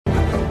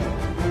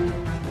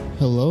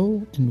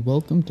Hello and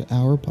welcome to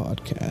our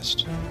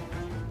podcast,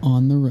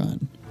 On the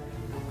Run,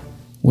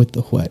 with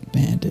the Whet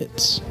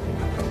Bandits.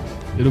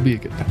 It'll be a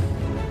good time.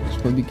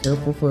 So be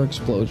careful for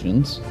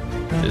explosions.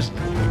 This is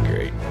gonna be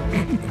great.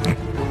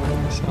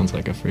 Sounds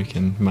like a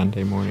freaking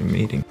Monday morning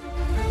meeting.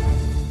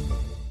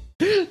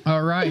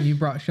 All right, you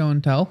brought show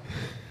and tell.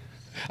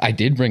 I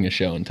did bring a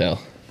show and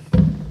tell.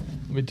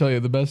 Let me tell you,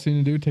 the best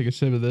thing to do, take a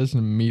sip of this and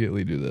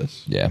immediately do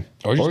this. Yeah.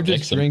 Or just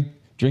mix them.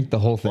 drink the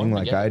whole thing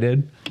like I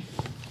did.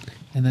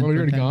 And then Oh, you're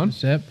already pretend gone? to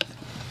sip.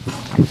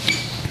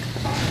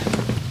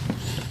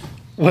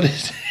 What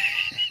is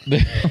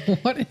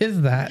What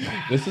is that?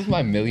 This is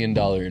my $1 million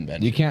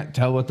invention. You can't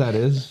tell what that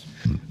is.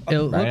 It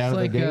out looks of the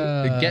like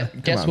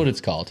gate? Guess what it's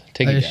called.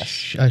 Take a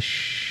guess. a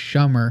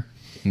shummer.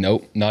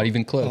 Nope, not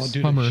even close. Oh,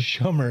 dude, Hummer. a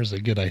shummer is a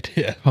good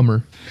idea.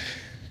 Hummer.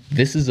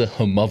 This is a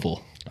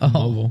Hamovel.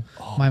 Oh,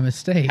 my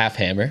mistake. Half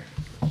hammer,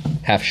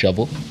 half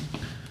shovel.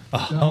 A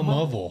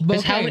Hamovel. But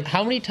Because okay,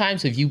 how many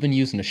times have you been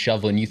using a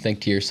shovel and you think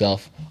to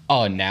yourself,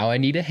 oh, now I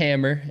need a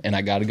hammer and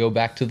I got to go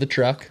back to the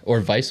truck? Or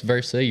vice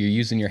versa, you're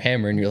using your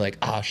hammer and you're like,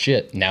 oh,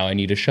 shit, now I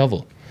need a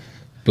shovel.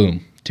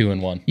 Boom, 2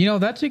 in 1. you know,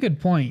 that's a good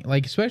point.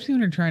 Like, especially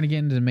when you're trying to get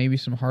into maybe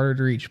some harder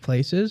to reach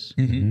places,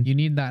 you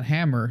need that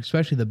hammer,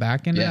 especially the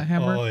back end of Yeah. that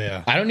hammer. Oh,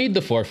 yeah. I don't need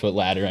the 4-foot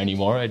ladder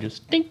anymore. I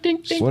just ding, ding,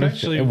 ding. What if,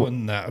 Especially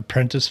when that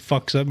apprentice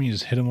fucks up and you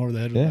just hit him over the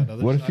head with that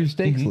other what if side. your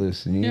steak's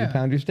loose and you need to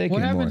pound your steak What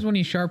anymore? happens when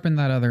you sharpen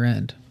that other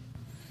end?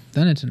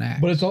 Then it's an axe.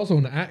 But it's also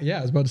an axe. Yeah,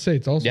 I was about to say,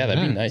 it's also Yeah,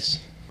 that'd an be axe. nice.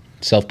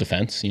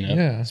 Self-defense, you know?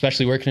 Yeah.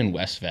 Especially working in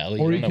West Valley.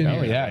 Or you you don't know. can-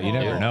 Oh, yeah, you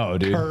never know,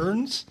 dude.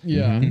 Turns?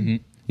 Yeah.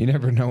 You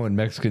never know when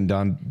Mexican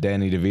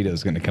Danny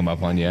DeVito's going to come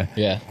up on you.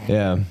 Yeah.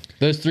 Yeah.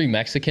 Those 3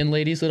 Mexican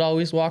ladies that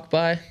always walk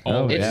by.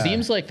 Oh, it yeah.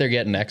 seems like they're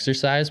getting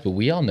exercise, but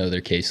we all know they're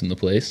casing the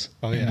place.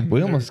 Oh, yeah.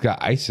 We almost got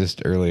ISIS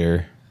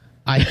earlier.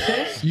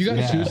 ISIS? You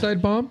got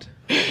suicide bombed?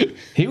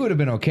 He would have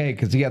been okay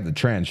because he had the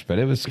trench, but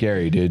it was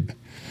scary, dude.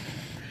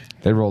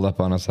 They rolled up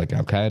on us like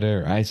Al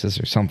Qaeda or ISIS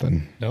or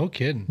something. No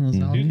kidding.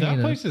 Al Dude, that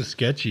Qaeda. place is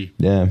sketchy.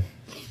 Yeah.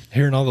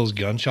 Hearing all those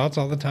gunshots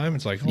all the time,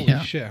 it's like, holy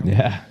Yeah. shit.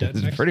 Yeah. Dead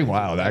It's next pretty to me,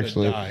 wild, I'm gonna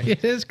actually. die.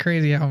 It is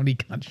crazy how many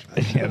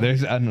gunshots. Yeah,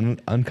 there's an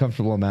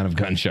uncomfortable amount of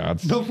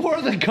gunshots. Before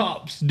the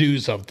cops do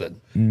something.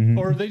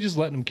 Or they just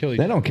letting them kill each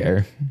They other. don't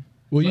care.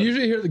 Well, you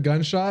usually hear the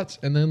gunshots,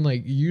 and then,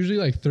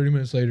 usually 30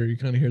 minutes later, you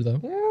kind of hear the...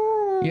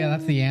 Yeah,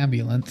 that's the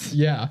ambulance.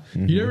 Yeah.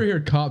 You never hear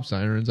cop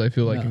sirens, I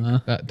feel like,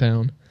 in that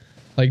town.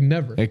 Like,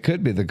 never. It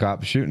could be the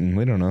cop shooting.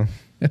 We don't know.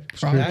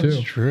 Probably. That's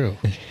too. true.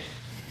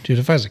 Dude,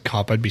 if I was a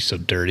cop, I'd be so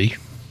dirty.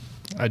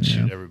 I'd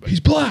shoot everybody.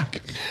 He's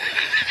black.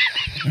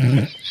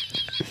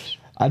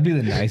 I'd be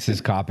the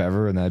nicest cop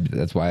ever, and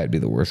that's why I'd be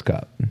the worst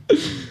cop.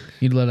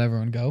 You'd let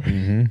everyone go.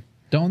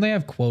 Don't they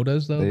have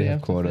quotas though? They have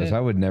to quotas. fit? I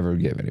would never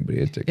give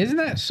anybody a ticket. Isn't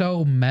that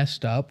so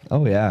messed up?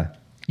 Oh, yeah.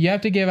 You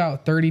have to give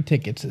out 30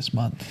 tickets this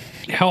month.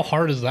 How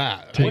hard is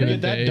that? Take What it a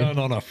get that day. done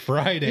on a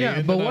Friday? Yeah,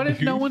 and but then what I'm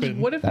if no one's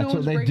hooping? what if no That's what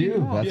one's they breaking do.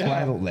 laws? That's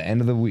why the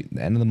end of the week,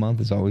 the end of the month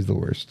is always the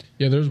worst.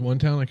 Yeah, there's one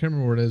town, I can't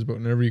remember where it is, but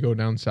whenever you go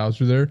down south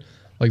through there,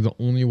 like the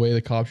only way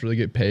the cops really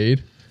get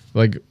paid,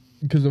 like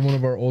because of one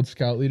of our old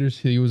scout leaders,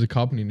 he was a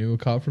cop and he knew a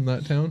cop from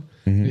that town.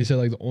 And he said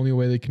like the only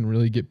way they can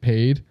really get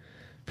paid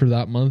for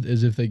that month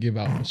is if they give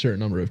out a certain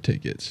number of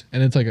tickets.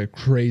 And it's like a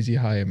crazy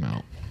high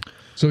amount.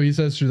 So he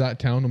says through that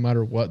town, no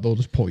matter what, they'll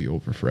just pull you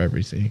over for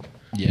everything.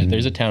 Yeah,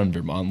 there's a town in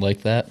Vermont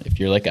like that. If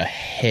you're like a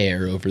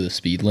hair over the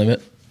speed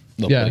limit,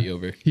 they'll pull you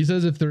over. He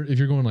says if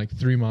you're going like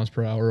 3 miles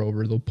per hour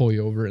over, they'll pull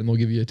you over and they'll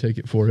give you a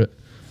ticket for it.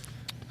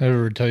 I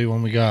ever tell you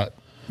when we got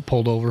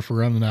pulled over for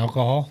running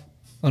alcohol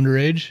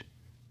underage?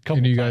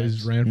 And you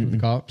guys ran for the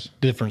cops?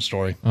 Different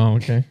story. Oh,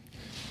 okay.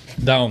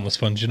 That one was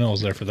fun. Janelle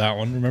was there for that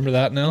one. Remember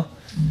that now?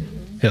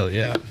 Hell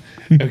yeah.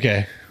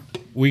 Okay.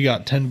 We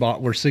got 10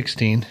 we're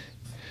 16.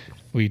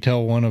 We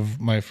tell one of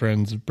my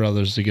friend's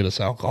brothers to get us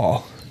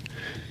alcohol.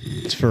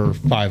 It's for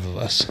 5 of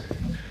us.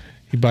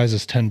 He buys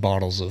us 10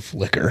 bottles of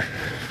liquor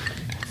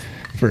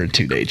for a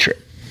 2-day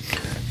trip.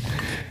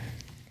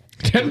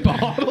 10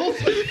 bottles?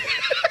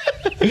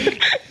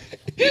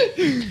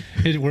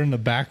 We're in the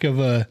back of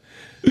a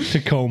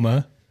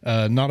Tacoma,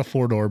 not a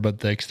 4-door, but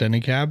the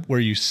extended cab where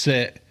you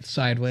sit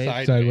Sideways.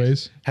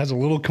 Sideways. Has a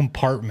little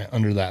compartment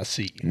under that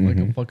seat. Like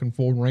a fucking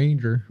Ford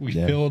Ranger. We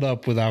fill it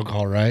up with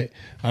alcohol, right?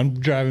 I'm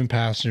driving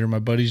passenger. My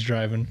buddy's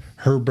driving.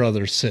 Her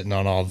brother's sitting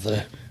on all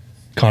the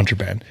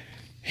contraband.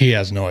 He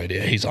has no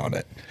idea he's on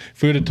it.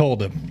 If we would have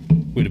told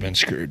him, we'd have been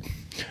screwed.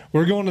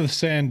 We're going to the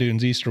sand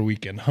dunes Easter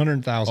weekend.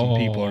 100,000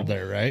 people are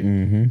there, right?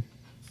 Mm-hmm.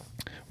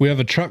 We have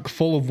a truck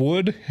full of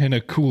wood and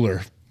a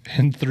cooler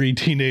and 3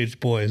 teenage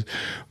boys.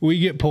 We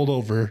get pulled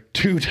over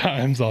 2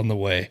 times on the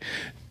way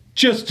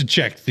just to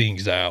check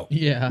things out.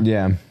 Yeah.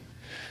 Yeah.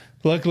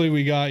 Luckily,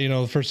 we got,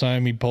 the first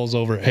time he pulls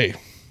over, hey,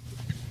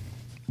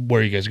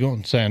 where are you guys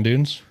going? Sand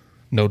dunes?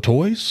 No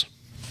toys?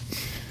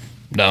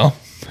 No.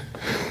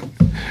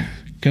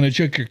 Can I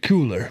check your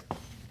cooler?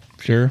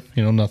 Sure.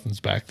 Nothing's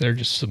back there,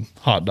 just some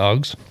hot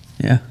dogs.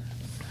 Yeah.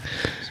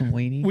 Some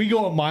weenie. We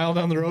go a mile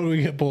down the road,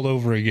 we get pulled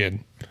over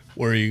again.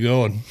 Where are you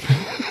going?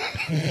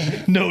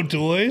 No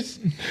toys.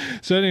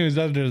 So anyways,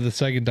 after the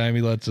second time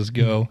he lets us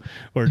go,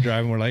 we're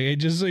driving. We're like, hey,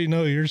 just so you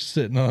know, you're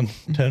sitting on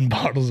 10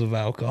 bottles of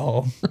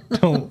alcohol.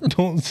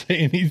 Don't say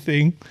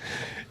anything.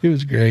 It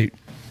was great.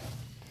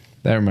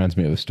 That reminds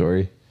me of a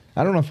story.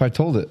 I don't know if I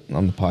told it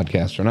on the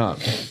podcast or not,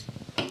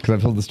 because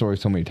I've told the story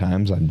so many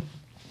times. I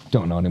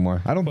don't know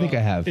anymore. I don't think I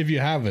have. If you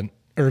haven't,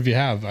 or if you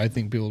have, I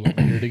think people don't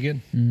hear it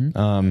again.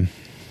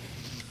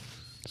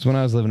 So when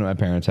I was living at my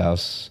parents'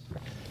 house,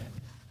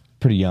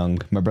 pretty young,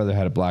 my brother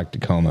had a black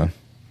Tacoma,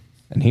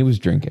 and he was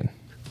drinking.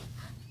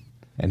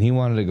 And he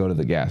wanted to go to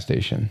the gas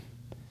station.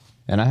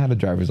 And I had a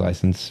driver's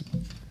license.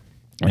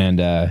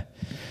 And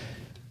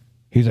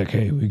he's like,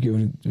 hey, take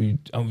me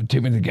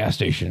to the gas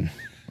station.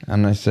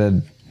 And I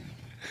said,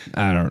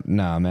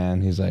 nah,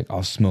 man. He's like,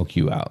 I'll smoke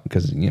you out.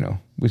 Because,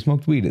 we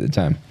smoked weed at the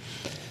time.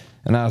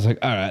 And I was like,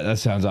 all right, that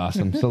sounds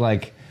awesome. So,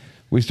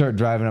 we start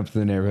driving up to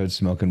the neighborhood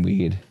smoking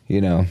weed,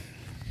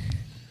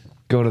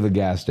 Go to the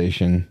gas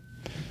station,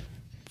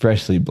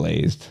 freshly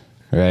blazed,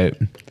 right?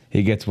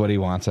 He gets what he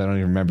wants. I don't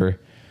even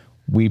remember.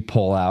 We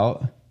pull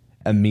out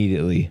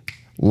immediately.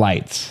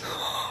 Lights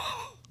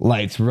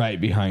right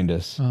behind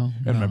us. Oh,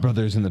 and my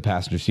brother's in the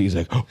passenger seat. He's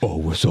like, oh,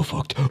 we're so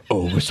fucked.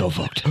 Oh, we're so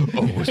fucked.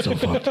 Oh, we're so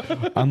fucked.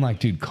 I'm like,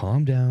 dude,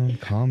 calm down.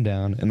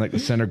 And the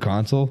center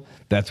console,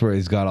 that's where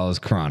he's got all his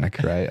chronic,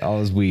 right? All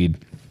his weed.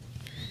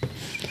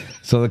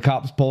 So the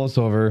cops pull us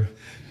over,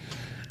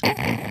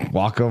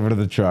 walk over to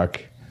the truck,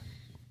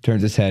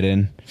 turns his head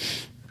in.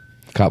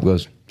 The cop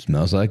goes,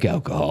 smells like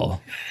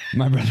alcohol.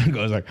 My brother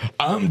goes like,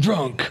 I'm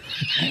drunk.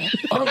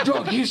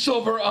 He's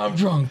sober. I'm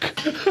drunk.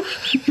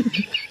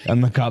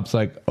 And the cop's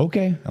like,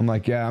 okay. I'm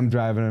like, yeah, I'm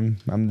driving him.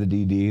 I'm the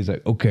DD. He's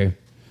like, okay.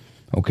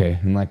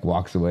 And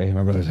walks away.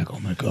 My brother's like, oh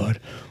my God.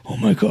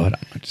 I'm like,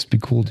 just be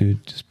cool,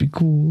 dude. Just be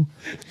cool.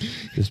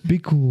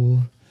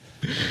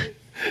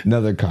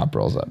 Another cop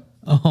rolls up.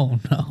 Oh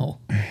no.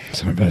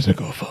 So my brother's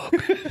like, oh fuck.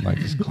 I'm like,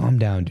 just calm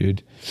down,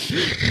 dude.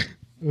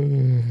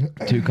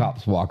 2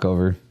 cops walk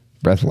over,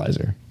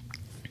 breathalyzer. And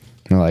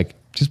they're like,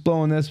 just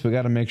blowing this. We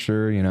got to make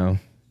sure,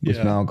 we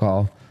smell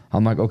alcohol.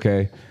 I'm like,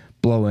 okay,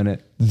 blow in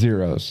it.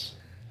 Zeros.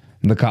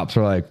 And the cops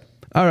are like,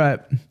 all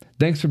right,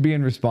 thanks for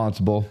being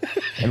responsible,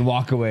 and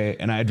walk away.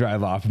 And I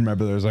drive off, and my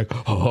brother's like,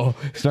 oh,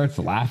 starts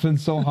laughing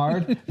so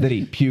hard that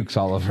he pukes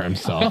all over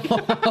himself.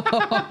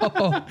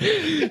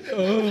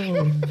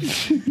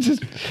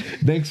 Just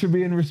thanks for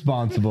being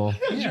responsible.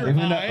 Even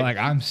though,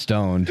 I'm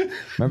stoned.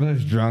 My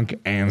brother's drunk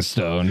and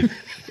stoned.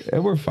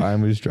 And we're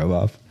fine. We just drove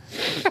off.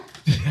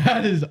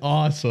 That is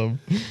awesome.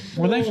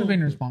 Well, thanks for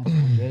being responsible,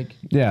 Jake.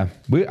 Yeah,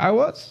 I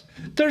was.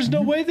 There's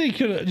no way they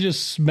could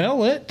just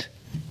smell it.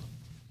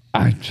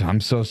 I'm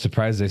so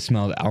surprised they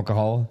smelled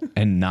alcohol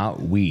and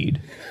not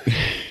weed.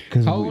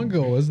 How long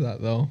ago was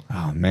that, though?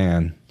 Oh,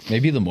 man.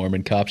 Maybe the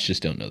Mormon cops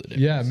just don't know the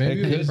difference. Yeah,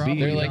 maybe It could be.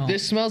 They're like,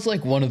 this smells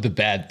like one of the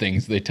bad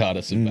things they taught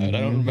us about. I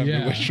don't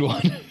remember which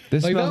one.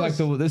 This Like,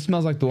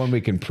 smells like the one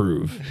we can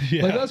prove.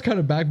 Yeah. Like, that was kind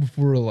of back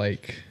before,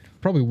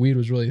 probably weed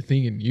was really a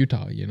thing in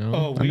Utah,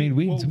 Oh, I mean,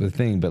 weed's a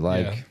thing, but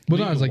But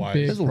not as, big.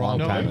 This is a long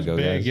time ago,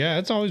 big. guys. Yeah,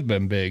 it's always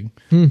been big.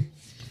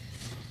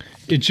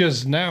 It's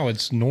just now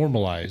it's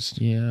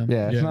normalized. Yeah.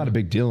 Yeah, it's not a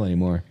big deal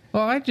anymore.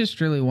 Well, I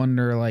just really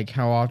wonder,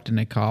 how often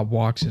a cop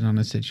walks in on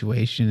a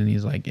situation and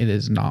he's like, it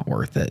is not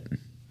worth it.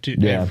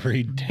 Dude, Yeah.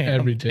 every day.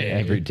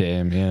 Every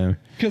time, yeah.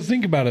 Because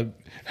think about it.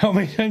 How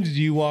many times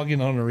do you walk in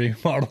on a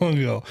remodel and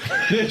go,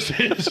 this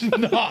is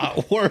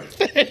not worth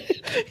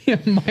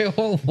it? My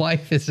whole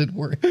life isn't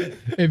worth it.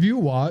 If you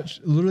watch,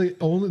 literally,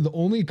 the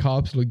only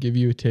cops that'll give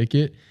you a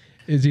ticket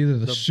is either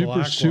the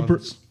super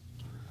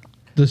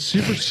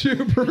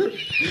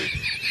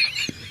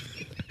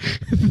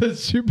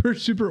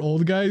super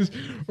old guys,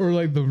 or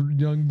the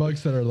young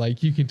bucks that are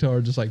you can tell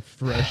are just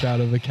fresh out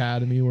of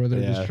academy, where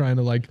they're just trying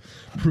to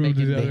prove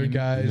to the other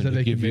guys that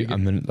they can make it.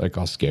 I'm gonna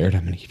all scared.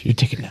 I'm gonna give you a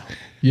ticket now.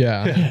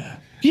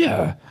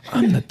 Yeah,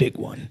 I'm the big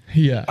one.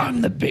 yeah.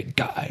 I'm the big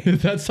guy.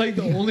 That's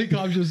the only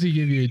cops you'll see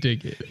give you a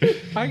ticket.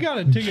 I got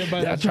a ticket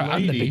by That's this right.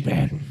 I'm the lady. big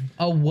man.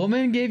 A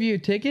woman gave you a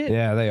ticket?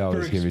 Yeah, they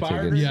always For give you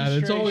expired tickets. Yeah,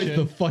 that's always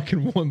the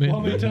fucking woman.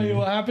 Want me to tell you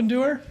what happened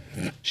to her?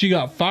 She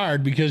got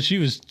fired because she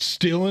was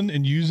stealing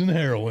and using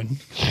heroin.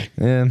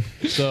 Yeah.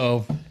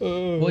 So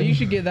Well, you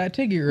should get that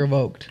ticket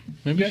revoked.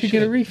 Maybe you I should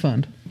get a should.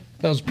 refund.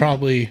 that was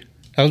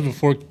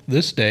before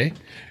this day.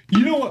 You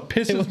know what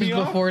pisses It was me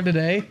off? before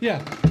today.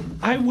 Yeah.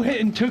 I went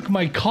and took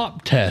my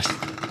cop test.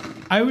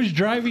 I was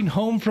driving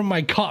home from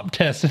my cop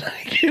test and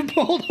I get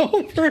pulled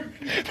over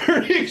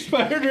for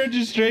expired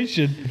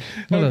registration.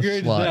 What How a great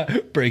is slut.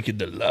 that? Breaking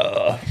the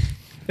law.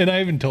 And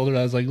I even told her,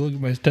 I was like, look at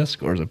my test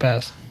scores. I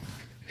passed.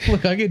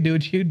 Look, I could do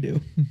what you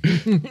do.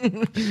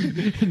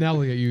 Now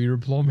look at you, you're a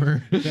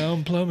plumber. Now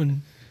I'm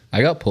plumbing.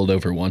 I got pulled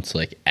over once,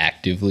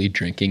 actively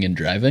drinking and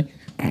driving.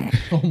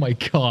 Oh my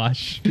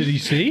gosh. Did he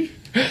see?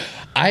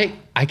 I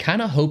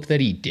kind of hope that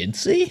he did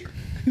see,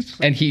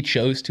 and he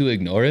chose to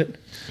ignore it.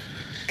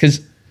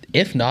 Because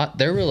if not,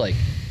 there were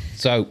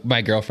so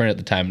my girlfriend at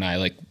the time and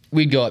I,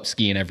 we'd go up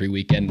skiing every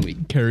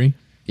weekend. Carrie.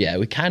 Yeah,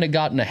 we kind of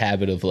got in a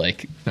habit of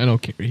like I don't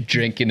carry.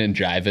 drinking and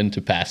driving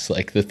to pass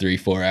like the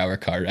 3-4 hour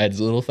car rides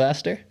a little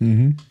faster.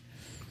 Mm-hmm.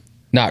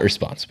 Not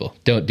responsible.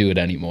 Don't do it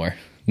anymore.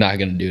 Not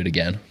gonna do it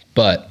again.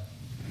 But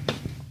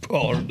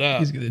Or not.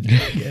 He's gonna do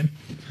it again.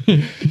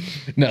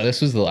 no,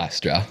 this was the last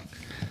straw.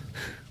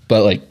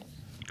 But like,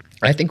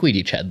 I think we'd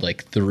each had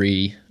like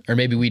 3, or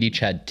maybe we'd each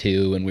had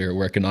 2, and we were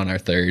working on our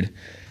 3rd.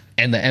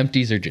 And the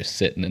empties are just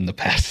sitting in the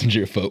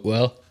passenger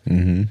footwell.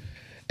 Mm-hmm.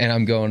 And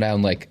I'm going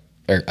down like,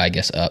 or I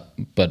guess up,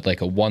 but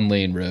like a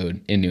 1-lane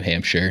road in New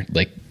Hampshire,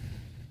 like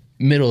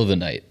middle of the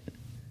night.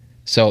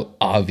 So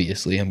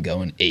obviously I'm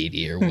going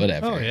 80 or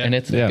whatever. Oh, yeah. And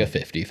it's like Yeah. a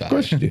 55. Of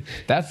course you do.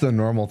 That's the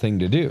normal thing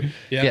to do.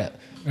 Yeah.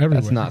 Everywhere.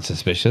 That's not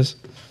suspicious.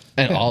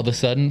 And all of a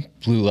sudden,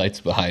 blue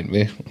lights behind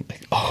me. I'm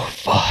like, oh,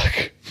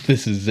 fuck.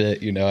 This is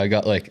it. You know, I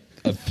got like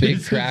a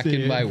big crack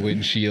in my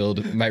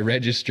windshield. My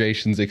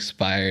registration's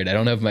expired. I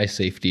don't have my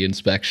safety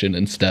inspection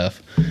and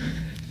stuff.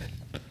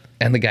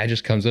 And the guy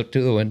just comes up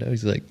to the window.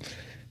 He's like,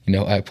 you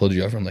know, I pulled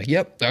you over. I'm like,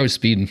 yep, I was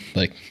speeding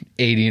like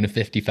 80 and a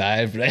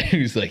 55. Right?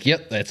 He's like,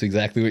 yep, that's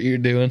exactly what you're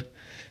doing.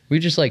 We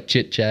just like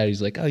chit chat.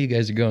 He's like, oh, you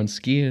guys are going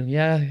skiing?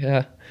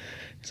 Yeah.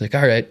 He's like,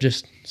 all right,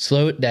 just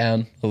slow it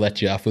down. I'll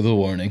let you off with a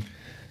warning.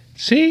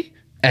 See?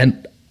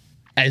 And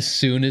as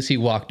soon as he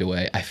walked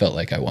away, I felt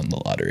like I won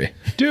the lottery.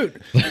 Dude,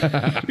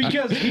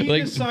 because he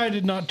Like,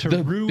 decided not to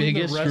the ruin the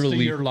biggest rest of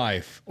relief your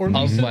life or at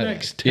least the my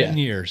next life. 10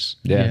 Yeah. years.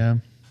 Yeah.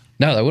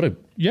 No, that would have,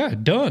 Yeah,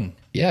 done.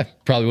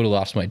 probably would have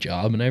lost my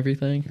job and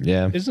everything.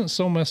 Yeah. Isn't it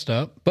so messed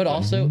up? But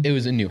also, it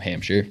was in New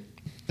Hampshire.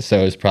 So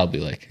it was probably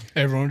like,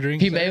 Everyone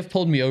drinks. he may have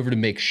pulled me over to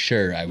make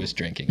sure I was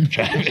drinking and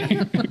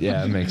driving.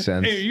 Yeah, that makes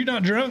sense. Hey, are you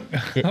not drunk?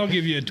 I'll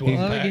give you a 12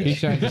 pack. He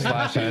shines his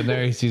flashlight in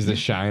there. He sees the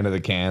shine of the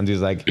cans.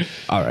 He's like,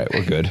 all right,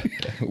 we're good.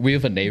 We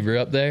have a neighbor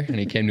up there, and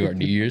he came to our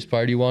New Year's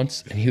party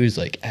once, and he was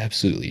like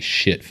absolutely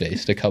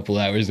shit-faced a couple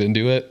hours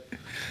into it.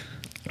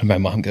 And my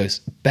mom goes,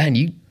 Ben,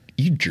 you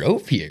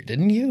drove here,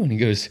 didn't you? And he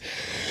goes,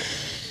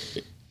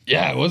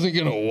 yeah, I wasn't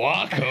going to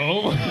walk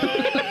home.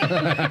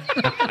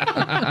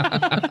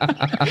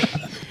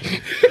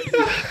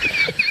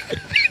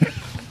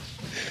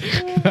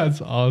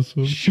 That's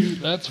awesome.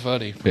 Shoot, that's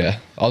funny. Yeah.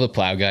 All the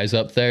plow guys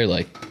up there,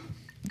 like,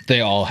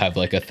 they all have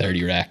like a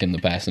 30 rack in the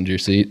passenger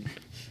seat.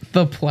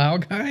 The plow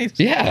guys?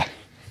 Yeah.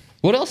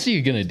 What else are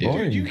you going to do?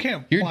 Dude, you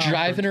can't. You're plow for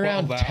driving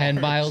around 12 10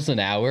 hours. miles an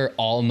hour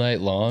all night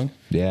long.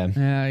 Yeah.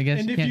 Yeah, I guess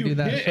And you if can't you do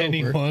that hit sober.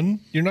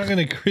 anyone, you're not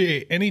going to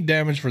create any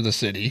damage for the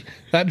city.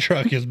 That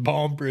truck is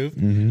bomb-proof.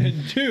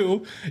 And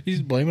 2,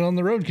 he's blaming on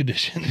the road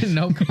conditions.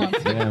 No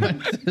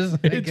consequences. I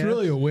It's guess.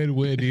 really a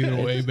win-win either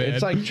way, man.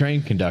 It's like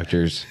train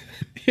conductors.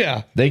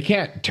 Yeah. They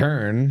can't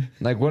turn.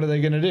 Like, what are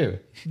they going to do?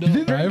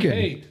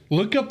 Hey,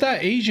 look up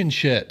that Asian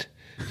shit.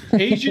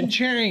 Asian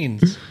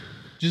chains.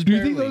 Just do you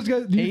barely. think those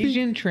guys?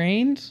 Asian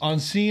trains? On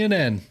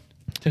CNN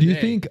today. Do you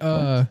think?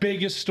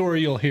 Biggest story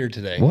you'll hear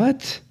today.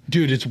 What?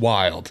 Dude, it's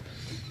wild.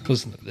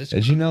 Listen to this.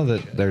 Did you know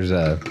that there's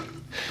a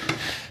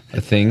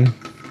thing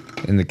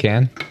in the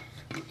can?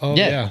 Oh,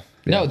 Yeah. yeah.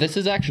 No, this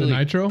is The actually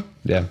nitro?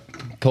 Yeah.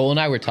 Cole and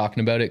I were talking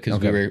about it because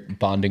Okay. we were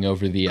bonding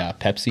over the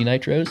Pepsi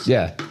Nitros.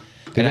 Yeah. Do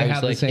And they I was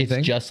have like, the same it's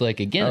thing? just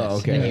like a Guinness. Oh,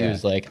 okay, And he yeah.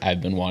 was like,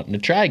 I've been wanting to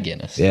try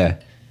Guinness. Yeah.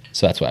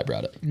 So that's why I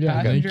brought it.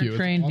 Yeah, thank Passenger you.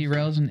 train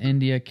derails in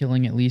India,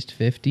 killing at least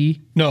 50.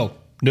 No.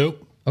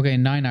 Nope. Okay,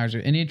 9 hours.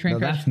 Indian train No,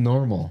 crash that's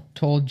normal.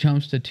 toll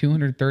jumps to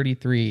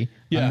 233.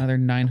 Yeah. Another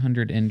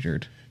 900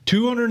 injured.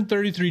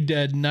 233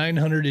 dead,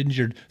 900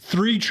 injured.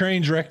 3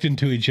 trains wrecked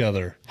into each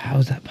other.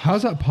 How's that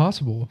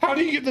possible? How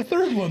do you get the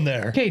third one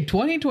there? Okay,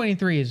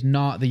 2023 is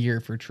not the year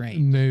for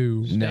trains.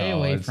 No. Stay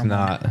away it's from them.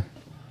 not.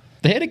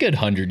 They had a good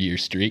 100-year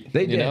streak.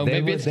 They you did. know,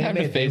 maybe it's time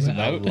to phase them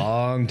a out.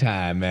 long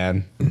time,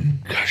 man.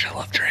 Gosh, I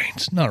love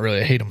trains. Not really.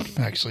 I hate them,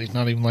 actually.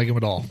 Not even like them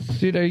at all.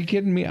 Dude, are you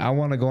kidding me? I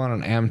want to go on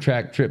an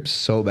Amtrak trip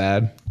so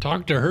bad.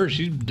 Talk to her.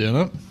 She's done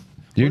it.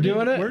 You're Where did-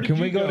 doing where it? did Can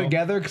you we go go?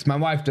 together? Because my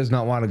wife does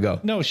not want to go.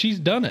 No, she's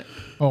done it.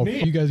 Oh,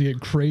 Me? you guys get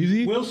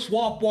crazy? We'll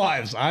swap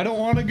wives. I don't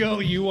want to go.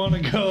 You want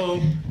to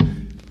go.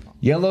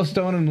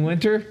 Yellowstone in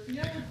winter?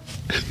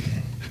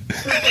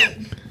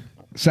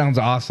 Sounds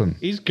awesome.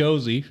 He's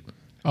cozy.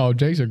 Oh,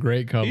 Jake's a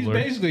great He's coupler.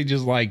 basically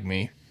just like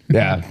me.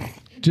 Yeah.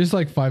 Just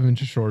like 5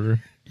 inches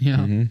shorter.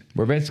 Yeah.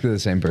 We're basically the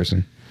same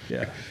person.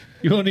 Yeah.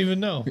 You won't even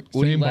know.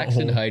 What Same Lex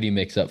and butthole. Heidi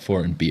makes up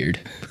for in beard.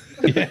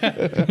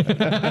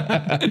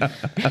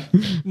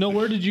 No,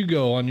 where did you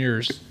go on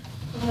yours?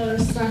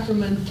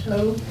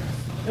 Sacramento,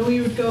 and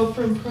we would go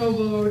from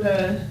Provo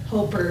to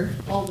Helper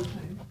all the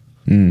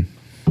time.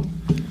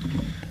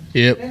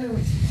 Yep. And it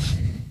was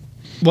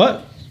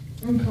What?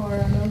 in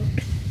Colorado.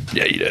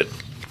 Yeah, you did.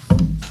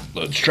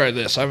 Let's try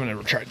this. I've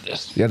never tried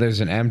this. Yeah, there's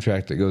an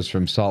Amtrak that goes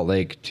from Salt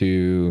Lake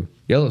to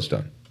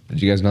Yellowstone.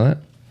 Did you guys know that?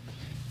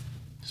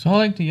 Salt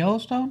Lake to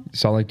Yellowstone?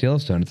 Salt Lake to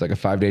Yellowstone. It's like a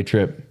 5-day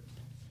trip.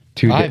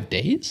 2 5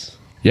 days?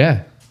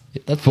 Yeah.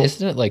 That's,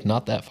 isn't it like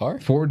not that far?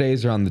 4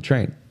 days are on the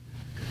train.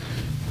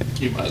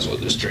 You might as well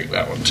just drink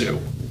that one too.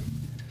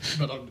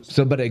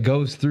 But it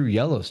goes through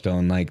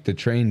Yellowstone. Like the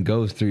train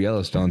goes through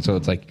Yellowstone, so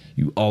it's like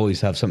you always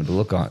have something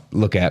to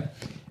look at.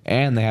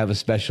 And they have a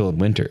special in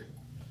winter.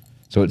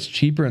 So it's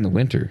cheaper in the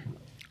winter.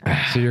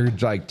 So you're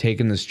like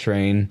taking this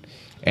train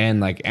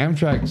and like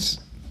Amtrak's,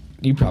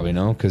 you probably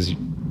know because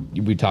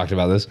we talked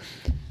about this,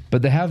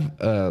 but they have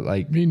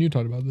like Me and you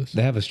talked about this.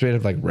 they have a straight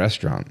up like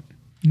restaurant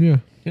Yeah.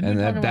 and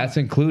that's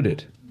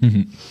included.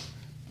 Didn't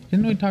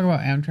we talk about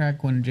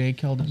Amtrak when Jay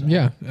killed his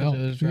Yeah. Because it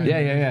was driving,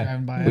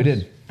 driving by We us?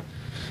 did.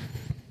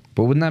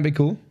 But wouldn't that be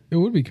cool? It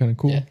would be kind of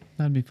cool. Yeah.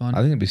 That'd be fun. I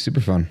think it'd be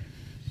super fun.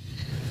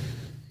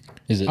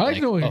 Is it I like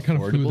to know what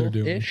kind of food they're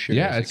doing. affordable-ish, or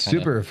Yeah, is it it's kinda-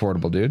 super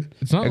affordable, dude.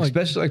 It's not like-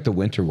 especially like the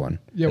winter one.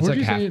 Yeah, it's where'd like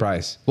you half say it-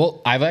 price.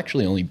 Well, I've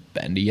actually only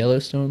been to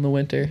Yellowstone in the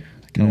winter.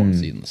 I kind of want to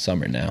see it in the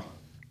summer now.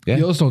 Yeah,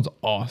 Yellowstone's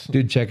awesome.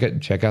 dude, check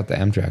out the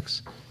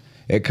Amtrak's.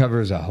 It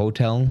covers a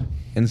hotel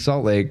in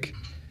Salt Lake,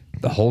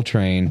 the whole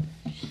train,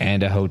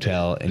 and a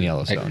hotel in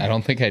Yellowstone. I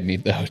don't think I'd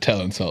need the hotel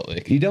in Salt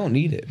Lake. You don't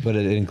need it, but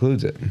it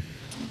includes it.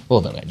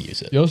 Well, then I'd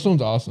use it.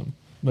 Yellowstone's awesome.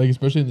 Like,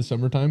 especially in the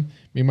summertime.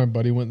 Me and my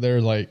buddy went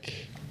there, like,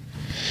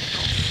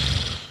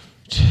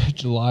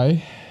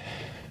 July.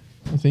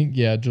 I think,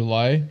 yeah,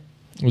 July.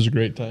 It was a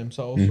great time.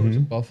 Saw all sorts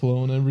of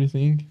buffalo and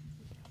everything.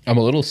 I'm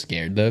a little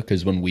scared, though,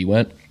 because when we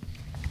went,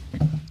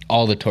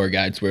 all the tour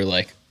guides were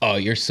like, oh,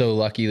 you're so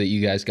lucky that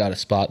you guys got a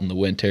spot in the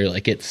winter.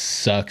 Like, it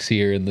sucks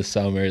here in the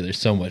summer. There's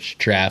so much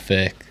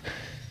traffic.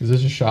 Is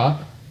this a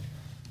shot?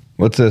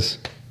 What's this?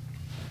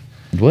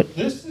 What?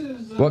 This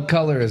is What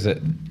color is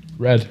it?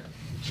 Red.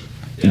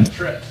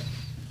 Trent.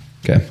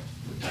 Okay.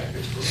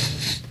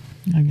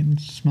 I can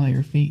smell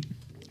your feet.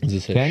 Is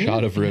this a Can you?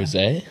 shot of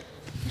rosé?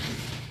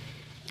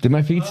 Did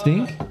my feet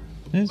stink?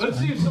 It's Let's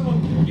fine. see if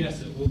someone can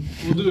guess it.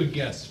 We'll do a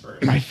guess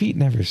first. My feet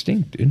never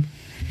stink, dude.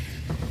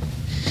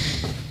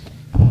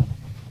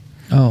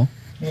 Oh.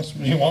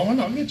 You want one?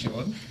 I'll get you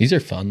one. These are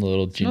fun, the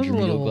little ginger a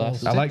beer little-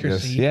 glasses. I like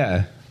this. Citrusy.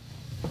 Yeah.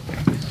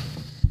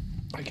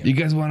 You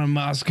guys want a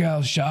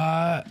Moscow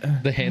shot?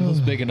 The handle's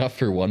big enough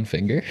for one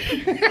finger.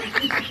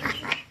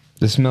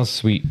 This smells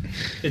sweet.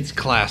 It's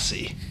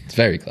classy. It's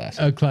very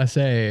classic. A Class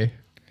A.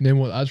 Name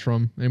what that's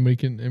from.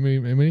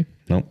 Anybody?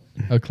 Nope.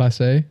 A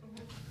Class A?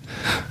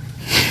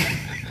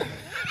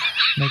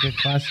 Like a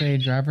Class A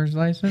driver's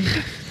license?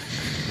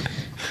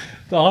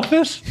 The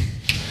Office?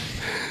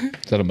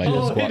 Is that a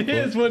Midas squat? It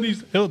is what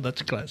he's. Oh,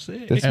 that's class A.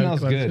 This Yeah, smells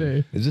Class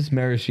good. A. Is this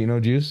maraschino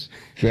juice?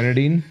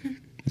 Grenadine?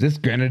 Is this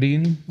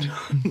grenadine?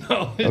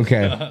 No, it's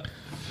Okay. not.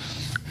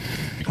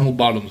 Oh,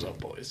 bottoms up,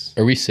 boys.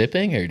 Are we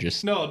sipping or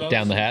just No, don't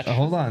down the hatch?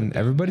 Hold on.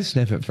 Everybody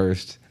sniff it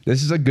first.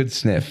 This is a good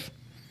sniff.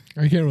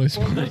 I can't really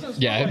smell it.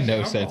 Yeah, I have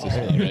no sense of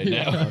smell right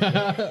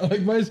now.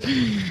 Like my.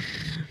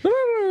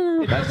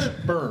 It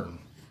doesn't burn.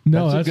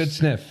 No, That's a good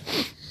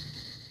sniff.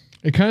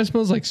 It kind of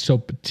smells like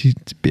soap a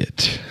teensy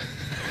bit.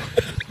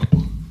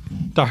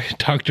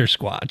 Dr.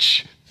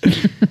 Squatch.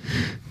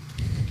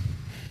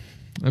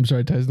 I'm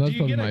sorry, Tyson. That's Do you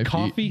probably get my a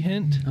coffee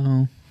hint?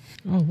 Oh. feet.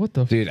 Oh, what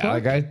the Dude,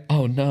 fuck?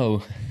 Oh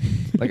no,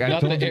 I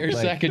not told the you, air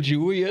like, sack of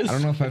Julius. I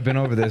don't know if I've been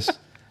over this,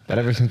 but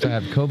ever since I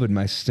have COVID,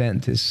 my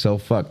scent is so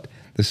fucked.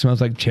 This smells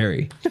like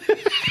cherry.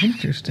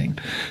 Interesting.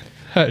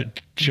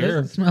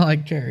 Sure. Doesn't smell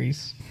like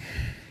cherries.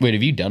 Wait,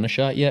 have you done a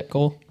shot yet,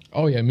 Cole?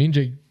 Oh yeah, me and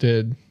Jake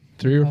did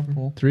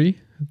Couple. three.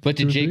 But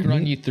did Jake 2 or 3?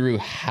 run you through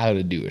how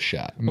to do a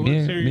shot? Me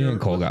and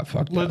Cole got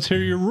fucked Let's up. hear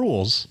your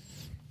rules.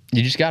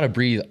 You just got to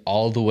breathe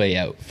all the way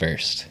out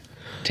first.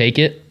 Take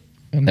it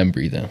and then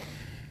breathe in.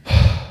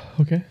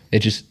 Okay.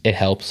 It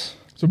helps.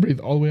 So breathe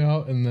all the way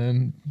out and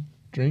then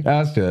drink.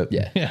 Let's do it.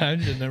 Yeah. Yeah, I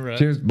just never.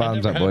 Cheers, I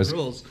bottoms never up, had boys.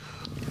 rules.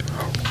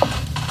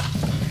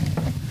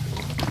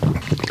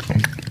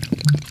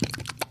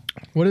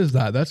 What is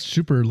that? That's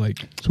super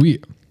like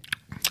sweet.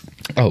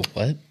 Oh,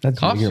 what? That's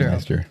Cough syrup.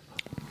 Jägermeister.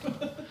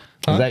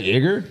 Is that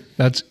Jaeger?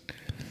 That's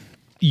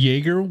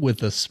Jaeger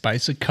with a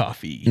spice of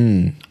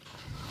coffee.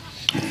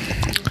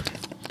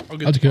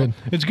 That's good.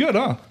 It's good,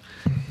 huh?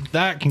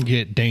 That can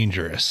get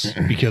dangerous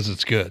because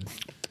it's good.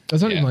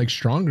 That's not even Yeah. like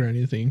strong or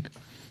anything.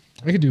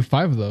 I could do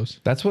 5 of those.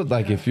 That's what,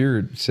 like, if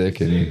you're sick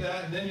and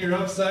that, then you're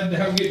upside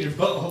down getting your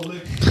butthole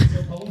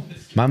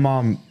licked. my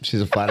mom,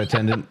 she's a flight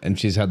attendant and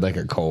she's had like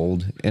a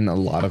cold in a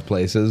lot of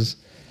places,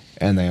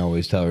 and they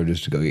always tell her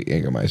just to go get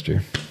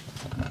Jägermeister.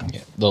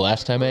 The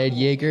last time I had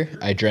Jaeger,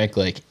 I drank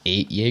like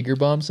 8 Jaeger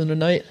bombs in a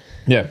night.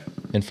 Yeah,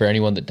 And for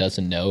anyone that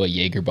doesn't know, a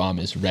Jaeger bomb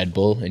is Red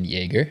Bull and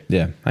Jaeger.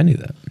 yeah, I knew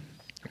that.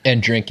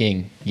 And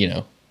drinking,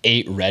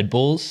 8 Red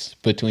Bulls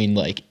between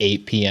like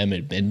 8 p.m.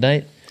 and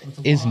midnight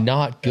is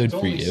not good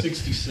for you.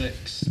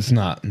 66. It's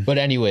not. But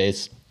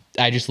anyways,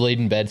 I just laid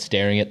in bed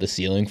staring at the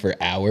ceiling for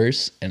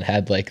hours and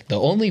had like the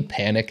only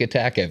panic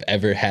attack I've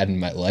ever had in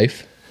my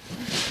life.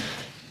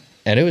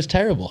 And it was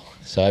terrible.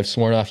 So I've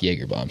sworn off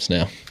Jaeger bombs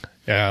now.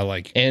 Yeah,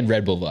 like And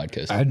Red Bull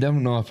vodkas. I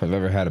don't know if I've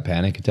ever had a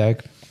panic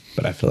attack,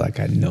 but I feel like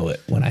I know it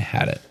when I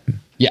had it.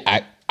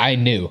 Yeah, I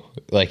knew.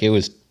 Like it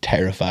was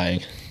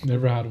terrifying.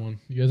 Never had one.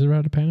 You guys ever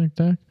had a panic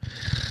attack?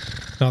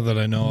 not that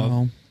I know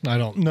No. of. I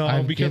don't know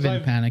I've because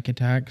given panic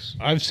attacks.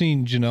 I've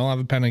seen Janelle have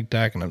a panic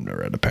attack, and I've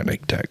never had a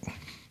panic attack.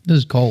 This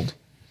is cold.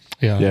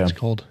 Yeah, Yeah. it's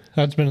cold.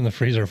 That's been in the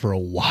freezer for a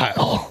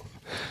while.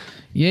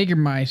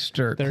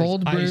 Jägermeister. There's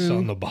cold ice brew.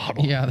 on the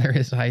bottle. Yeah, there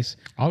is ice.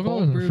 Alcohol Cold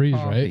doesn't brew freeze,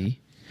 coffee.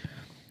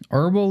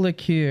 Herbal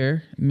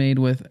liqueur made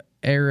with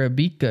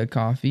Arabica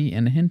coffee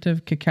and a hint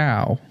of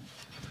cacao.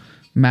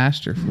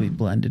 Masterfully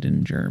blended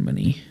in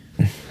Germany.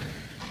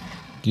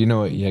 Do you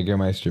know what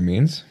Jägermeister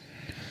means?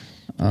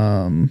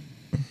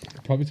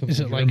 Probably something Is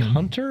it like German.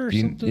 Hunter or Do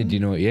something? you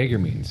know what Jaeger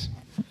means?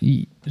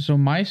 So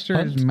Meister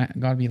is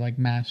gotta be like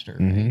master.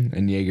 Mm-hmm.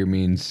 And Jaeger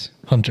means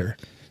Hunter.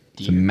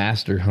 it's a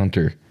master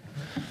hunter.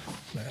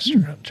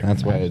 Master Hunter.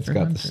 That's why it's got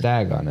hunter. the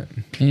stag on it.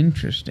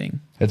 Interesting.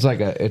 It's like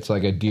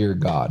a deer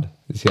god.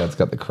 You see how it's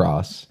got the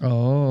cross?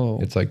 Oh.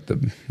 It's like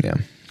yeah.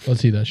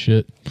 Let's eat that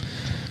shit.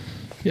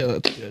 Yeah,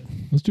 that's good.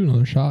 Let's do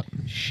another shot.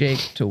 Shake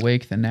to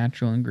wake the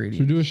natural Should we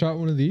ingredients. do a shot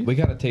one of these? We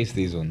gotta taste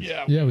these ones.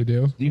 Yeah, we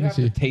do. You Let have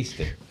me to taste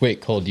it.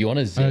 Wait, Cole, do you want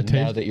to zen now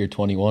taste- that you're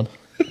 21?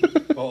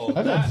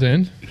 I've had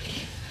Zen.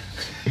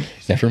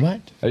 Never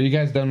mind. Are you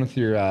guys done with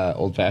your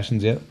old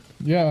fashions yet?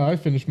 Yeah, I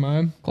finished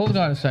mine. Cole's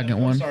got a second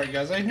I'm one. sorry,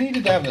 guys. I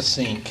needed to have a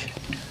sink.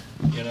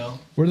 You know?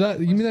 Where's that?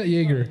 Give me that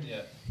Jaeger.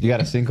 Yeah. You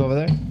got a sink over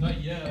there? Not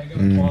yet. I got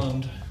it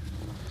plumbed.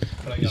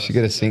 But I You got should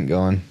get a sink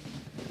going.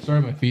 Sorry,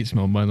 my feet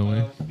smell, by the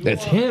way.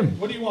 It's him.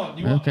 What do you want?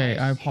 You want Okay,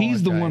 I apologize.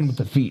 He's the one with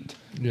the feet.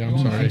 Yeah, I'm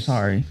I'm sorry.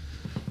 sorry.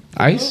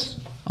 Ice?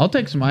 I'll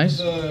take some ice.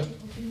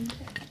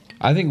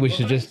 I think we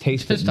should just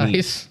taste Just it. Neat.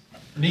 ice.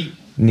 neat.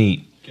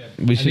 Neat.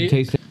 We should need-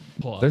 taste it.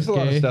 There's a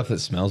lot of Okay. stuff that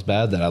smells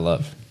bad that I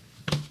love.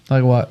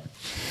 Like what?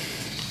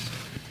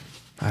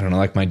 I don't know,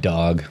 like my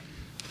dog.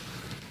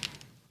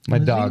 My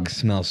dog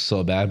smells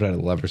so bad, but I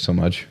love her so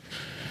much.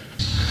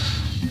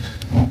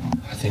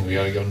 I think we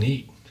gotta go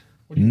neat.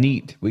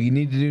 Neat. We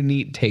need to do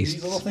neat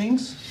These little tastes.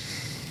 things?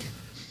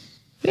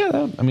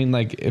 Yeah, I mean,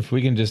 like, if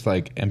we can just,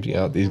 like, empty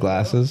out these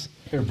glasses.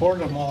 Here, pour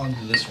them all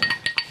into this one.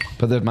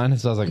 But mine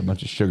still has, like, a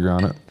bunch of sugar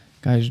on it.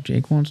 Guys,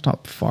 Jake won't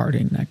stop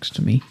farting next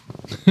to me.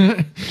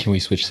 Can we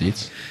switch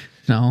seats?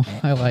 No,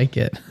 I like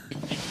it.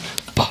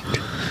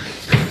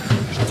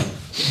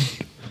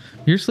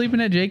 You're sleeping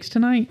at Jake's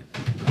tonight?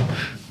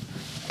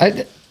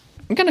 I'm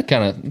gonna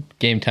kind of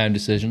game time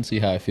decision, see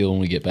how I feel when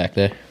we get back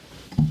there.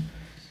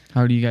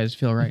 How do you guys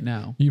feel right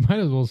now? You might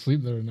as well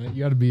sleep there tonight.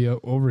 You got to be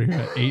over here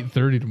at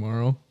 8:30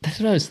 tomorrow.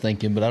 That's what I was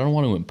thinking, but I don't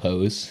want to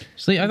impose.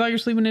 Sleep. I thought you were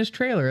sleeping in his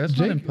trailer. That's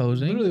not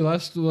imposing. Literally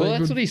last. Like, Well,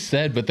 that's what he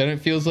said, but then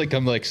it feels like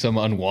I'm like some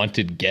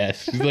unwanted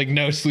guest. He's like,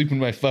 no, sleep in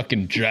my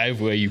fucking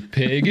driveway, you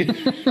pig.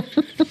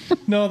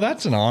 No,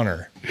 that's an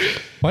honor.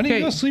 Why don't you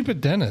Okay. go sleep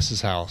at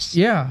Dennis's house?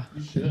 Yeah.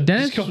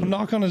 Dennis. Just go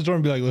knock on his door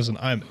and be like, listen,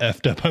 I'm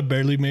effed up. I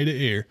barely made it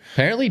here.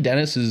 Apparently,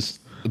 Dennis is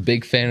a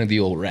big fan of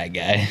the old rat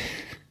guy.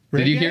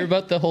 Rat Did you guy? hear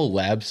about the whole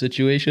lab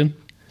situation?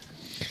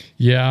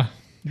 Yeah,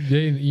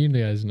 you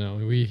guys know.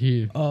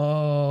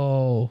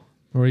 Oh.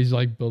 Where he's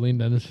like building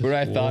Dennis. Where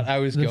I thought I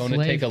was The going to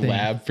slave take a thing.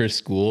 lab for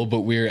school, but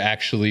we were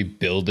actually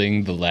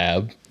building the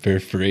lab for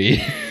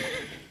free.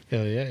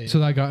 Hell yeah. So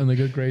that got in the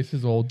good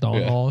graces of old Don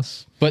Yeah.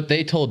 Hollis. But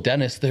they told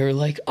Dennis, they were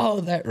like, oh,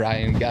 that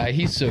Ryan guy,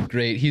 he's so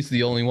great. He's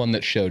the only one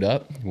that showed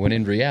up. When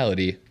in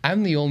reality,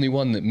 I'm the only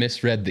one that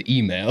misread the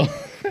email.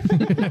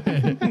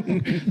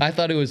 I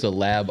thought it was a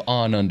lab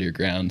on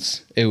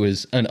undergrounds. It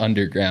was an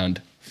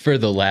underground for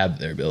the lab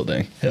they're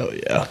building. Hell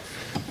yeah.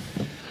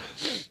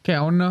 Okay,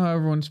 I want to know how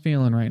everyone's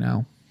feeling right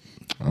now.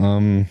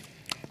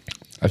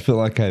 I feel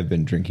like I've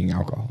been drinking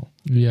alcohol.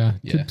 Yeah,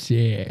 Yeah.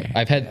 tipsy.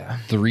 I've had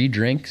 3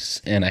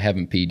 drinks and I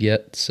haven't peed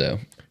yet. So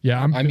Yeah,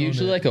 I'm I'm feeling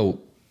usually it. like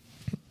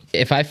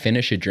if I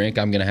finish a drink,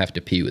 I'm going to have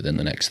to pee within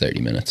the next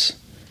 30 minutes.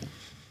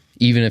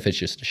 Even if it's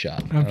just a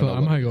shot. I I'm don't know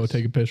what gonna it go is.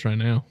 take a piss right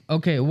now.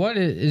 Okay, what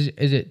is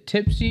it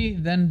tipsy,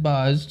 then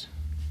buzzed,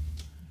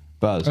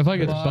 Buzz. I feel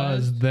like it's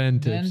buzzed, then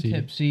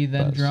tipsy.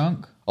 then Buzz.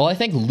 drunk, Oh, I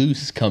think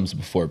loose comes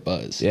before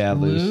buzz. Yeah,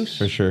 loose, Loose?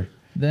 for sure.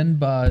 then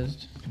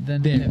buzzed,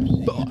 then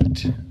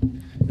tipsy.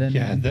 Then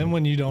Yeah, then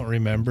when you don't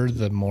remember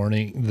the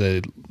morning,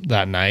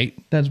 that night,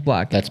 that's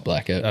black. That's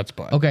blackout. that's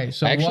black. Okay,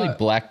 so I actually what?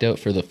 blacked out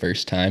for the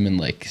first time in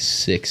like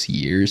 6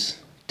 years,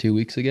 2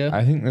 weeks ago.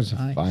 I think there's a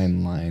Nice.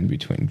 fine line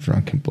between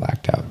drunk and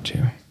blacked out,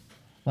 too.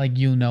 Like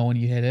when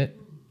you hit it.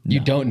 You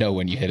don't know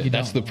when you hit it.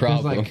 That's the 'Cause,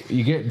 problem. like,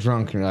 you get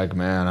drunk and you're like,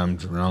 man, I'm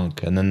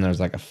drunk. And then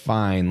there's like a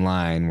fine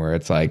line where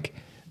it's like,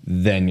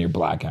 then you're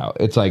blackout.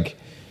 It's like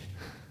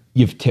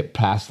you've tipped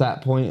past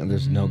that point and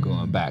there's no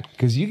going back.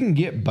 Because you can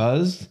get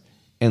buzzed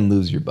and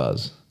lose your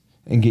buzz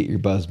and get your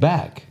buzz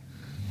back.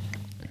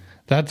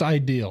 That's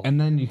ideal.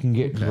 And then you can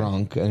get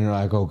drunk and you're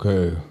like,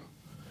 okay.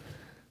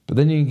 But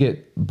then you can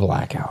get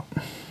blackout.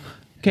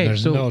 Okay,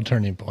 There's so no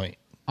turning point.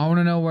 I want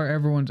to know where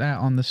everyone's at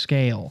on the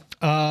scale.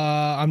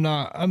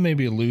 I'm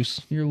maybe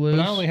loose. You're But loose?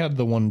 I only had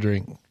the one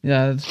drink.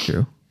 Yeah, that's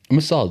true. I'm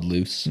a solid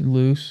loose. You're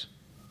loose.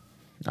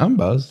 I'm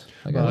buzzed.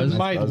 I got a When nice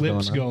my buzz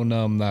lips going on. go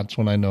numb, that's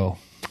when I know.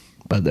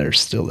 But they're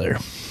still there.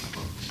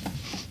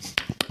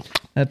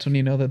 That's when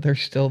you know that they're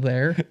still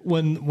there.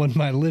 When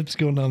my lips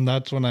go numb,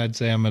 that's when I'd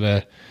say I'm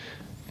at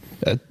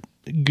a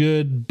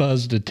good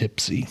buzz to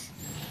tipsy.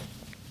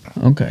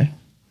 Okay.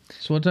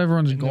 So what's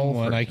everyone's goal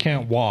When for? I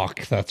can't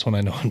walk, that's when I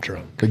know I'm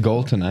drunk. The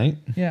goal tonight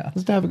Yeah.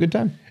 is to have a good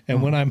time.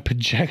 And when I'm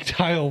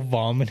projectile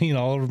vomiting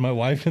all over my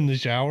wife in the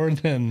shower,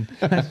 then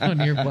That's when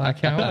you're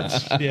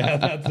blackout. yeah,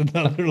 that's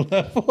another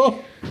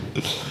level.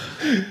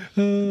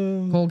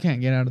 Cole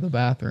can't get out of the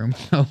bathroom.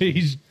 So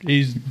He's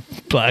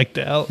blacked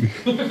out.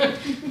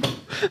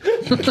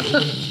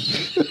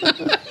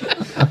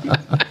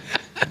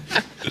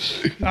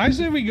 I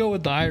say we go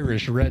with the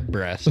Irish red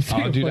breast.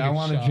 Oh, dude, I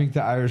want to drink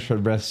the Irish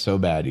red breast so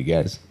bad, you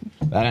guys.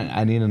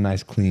 I need a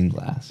nice clean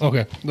glass.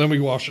 Okay, then we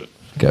wash it.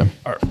 Okay.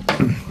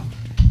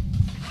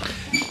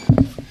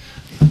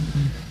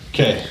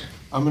 Okay,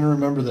 I'm gonna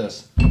remember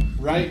this.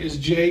 Right is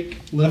Jake,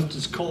 left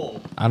is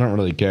Cole. I don't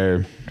really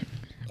care.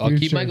 I'll You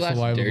keep my shared glass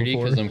saliva dirty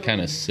before. because I'm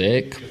kind of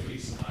sick.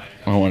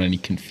 I don't want any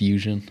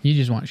confusion. you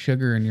just want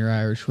sugar in your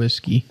Irish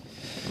whiskey.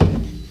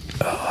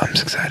 Oh, I'm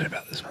just excited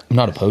about this one. I'm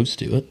not opposed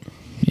to it.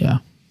 Yeah.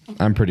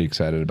 I'm pretty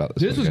excited about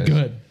this This one, was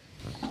guys. good.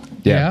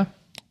 Yeah.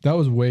 That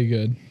was way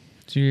good.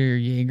 So you're a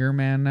Jaeger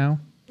man now?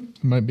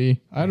 Might be.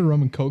 I had a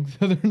rum and coke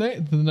the other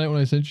night. The night when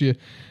I sent you,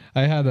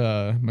 I had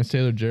my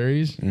Sailor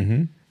Jerry's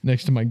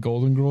next to my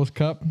Golden Girls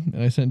cup,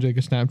 and I sent Jake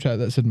a Snapchat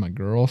that said "my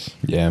girls"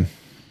 Yeah.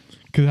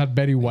 because it had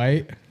Betty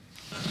White.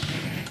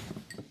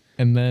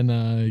 And then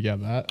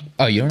that.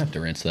 Oh, you don't have to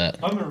rinse that.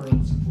 I'm gonna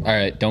rinse it. All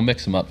right, don't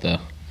mix them up though.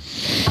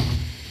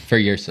 For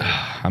your sake.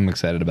 I'm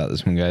excited about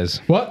this one, guys.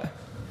 What?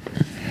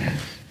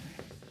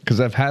 Because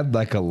I've had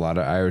like a lot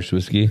of Irish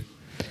whiskey,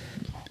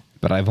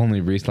 but I've only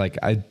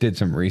I did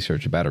some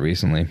research about it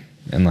recently,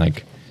 and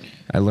like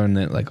I learned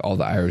that like all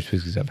the Irish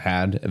whiskeys I've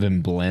had have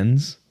been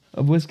blends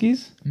of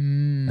whiskeys,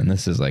 and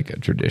this is like a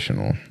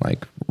traditional,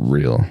 like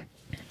real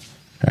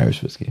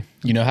Irish whiskey.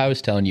 You know how I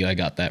was telling you I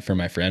got that for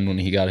my friend when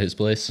he got his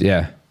place?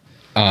 Yeah.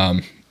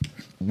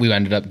 We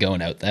ended up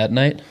going out that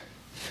night,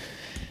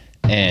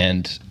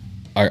 and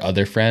our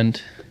other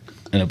friend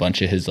and a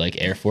bunch of his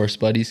like Air Force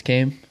buddies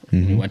came.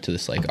 We went to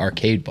this like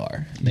arcade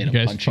bar. They had You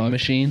a guys punching fucked?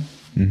 machine,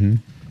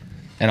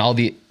 and all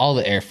the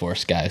Air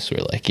Force guys were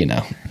like,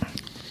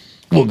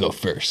 we'll go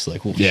first.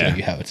 Like we'll Yeah. show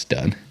you how it's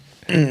done.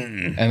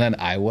 And then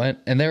I went,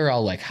 and they were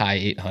all like high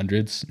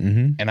 800s,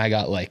 and I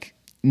got like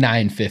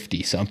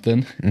 950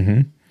 something.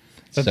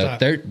 So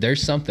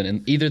there's something,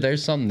 and either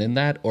there's something in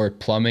that, or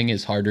plumbing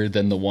is harder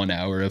than the 1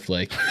 hour of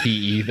like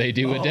PE they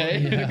do a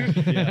day.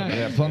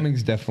 Yeah,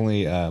 plumbing's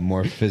definitely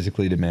more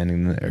physically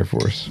demanding than the Air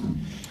Force.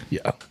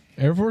 Yeah.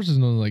 Air Force is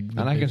known as like.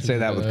 And I can say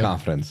that with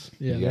confidence.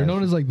 Yeah, You they're guys.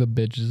 known as like the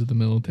bitches of the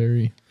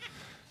military.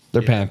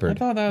 They're I pampered.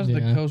 thought that was Yeah.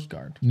 the Coast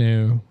Guard.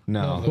 No.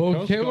 No.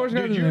 Well, Coast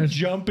Guard Dude, you're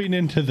jumping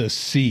into the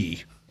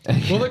sea.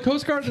 Well, the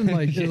Coast Guard is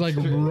like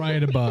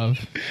right above.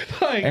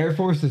 Like Air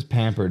Force is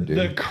pampered, dude.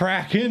 the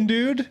Kraken,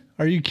 dude.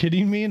 Are you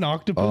kidding me? An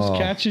octopus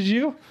catches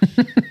you?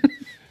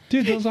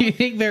 Dude, those You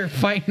think they're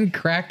fighting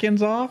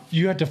Krakens off?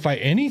 you have to fight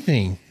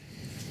anything.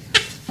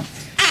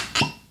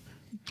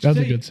 That's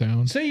a good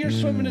sound. Say you're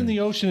swimming in the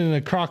ocean and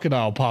a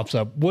crocodile pops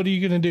up. What are you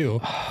gonna do?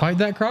 Fight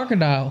that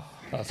crocodile.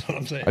 That's what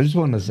I'm saying. I just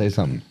wanted to say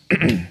something.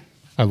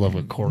 I love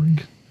a cork.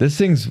 This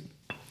thing's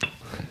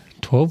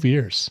 12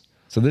 years.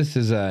 so this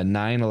is a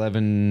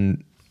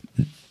 9/11.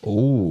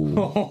 Oh,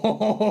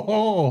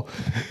 Oh,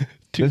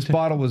 this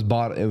bottle was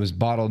bought. It was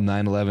bottled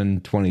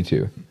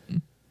 9/11/22.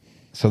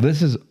 So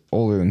this is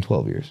older than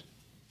 12 years.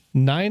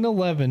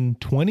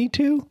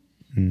 9/11/22.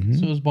 So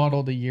it was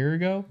bottled a year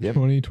ago? Yep.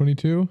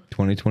 2022.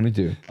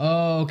 2022.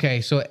 Oh,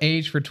 okay. So it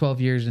aged for 12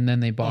 years and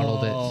then they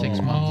bottled it 6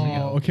 months Oh,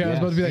 ago. okay. I was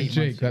about to be like, 8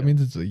 Jake, months that ago.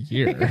 means it's a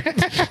year.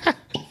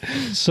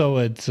 So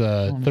it's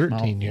smell.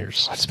 13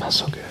 years. That smells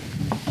so good.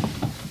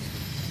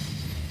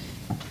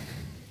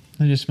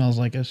 It just smells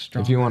like a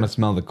strong. If you want to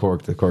smell the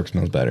cork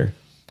smells better.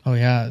 Oh,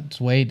 yeah. It's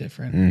way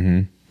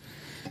different.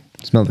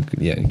 Smell the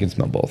you can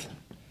smell both.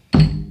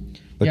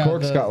 The Yeah,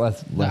 cork's got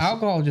less. The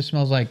alcohol just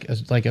smells like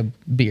a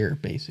beer,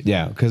 basically.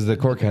 Yeah, because the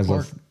cork has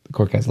less. The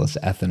cork has less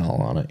ethanol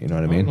on it. You know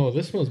what I mean? Oh,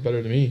 this smells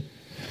better to me.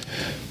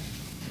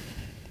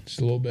 Just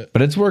a little bit.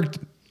 But it's worked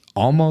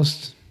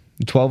almost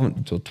 12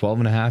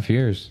 and a half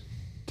years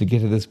to get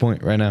to this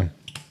point right now.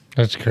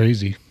 That's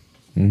crazy.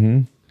 I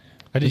didn't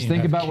Just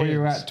think about where you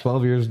were at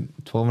 12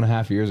 and a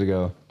half years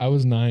ago. I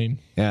was 9.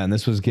 Yeah, and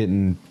this was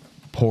getting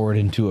poured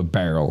into a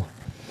barrel.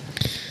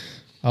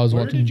 I was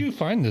Where watching. did you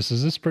find this?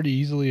 Is this pretty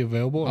easily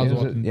available? I was It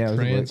was watching at,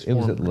 it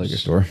was at the Transformers. liquor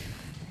store.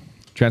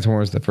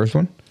 Transformers, the first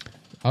one?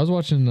 I was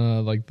watching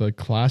like the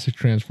classic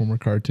Transformer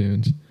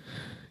cartoons.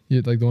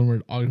 Yeah, like the one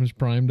where Optimus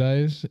Prime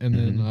dies, and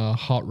then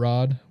Hot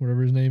Rod,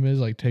 whatever his name is,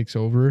 like takes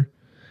over.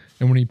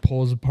 And when he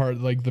pulls apart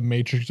like the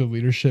matrix of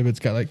leadership, it's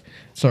got like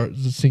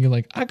starts singing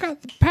like "I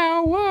got the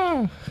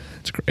power."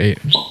 It's great.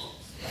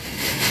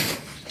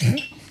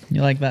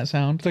 You like that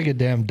sound? It's like a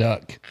damn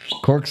duck.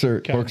 Corks are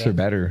Kinda.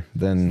 better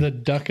than The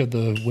duck of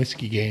the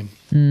whiskey game.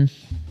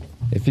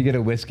 if you get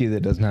a whiskey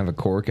that doesn't have a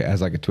cork, it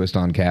has like a twist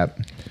on cap.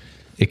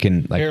 It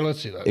can like Here,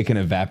 let's see that. it can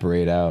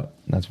evaporate out.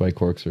 That's why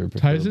corks are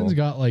preferable. Tyson's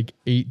got like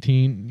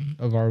 18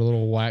 of our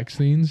little wax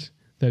things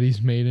that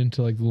he's made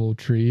into like little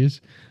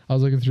trees. I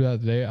was looking through that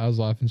today. I was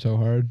laughing so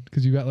hard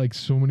because you got like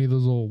so many of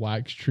those little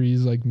wax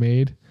trees like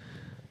made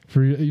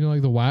For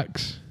like the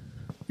wax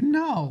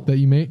No. that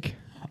you make.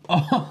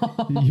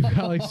 You've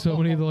got like so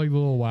many of the like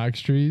little wax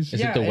trees. Is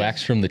Yeah, it the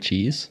wax from the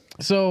cheese?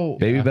 So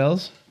Baby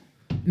bells?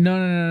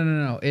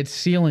 no. It's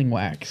sealing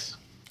wax.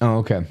 Oh,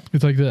 okay.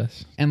 It's like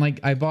this. And like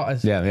I bought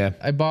a Yeah.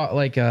 I bought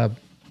like a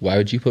Why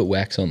would you put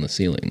wax on the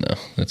ceiling though?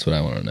 That's what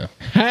I want to know.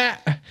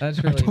 that's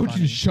I really told you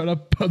funny. to shut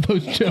up about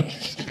those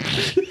jokes.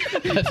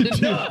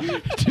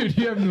 Dude,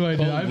 you have no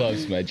idea. Paul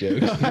loves my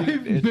jokes.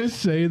 I've missed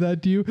saying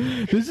that to you.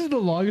 This is the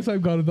longest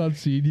I've gone without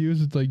seeing you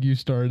since like you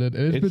started.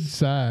 And it's been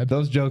sad.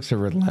 Those jokes are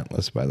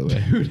relentless, by the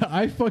way. Dude,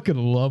 I fucking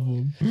love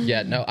them.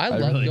 Yeah, no, I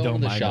love really going don't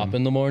to the mind shop them.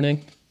 in the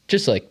morning.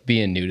 Just like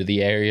being new to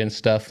the area and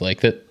stuff like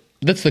that.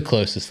 That's the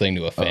closest thing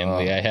to a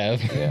family I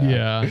have.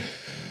 Yeah.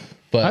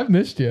 But I've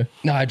missed you.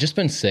 no, I've just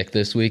been sick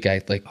this week.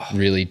 I like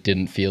really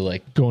didn't feel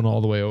like. Going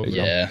all the way over.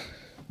 Yeah.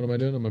 What am I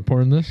doing? Am I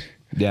pouring this?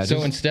 Yeah. So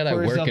just instead, I pour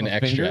work yourself an a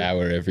extra finger.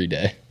 hour every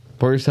day.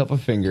 Pour yourself a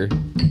finger.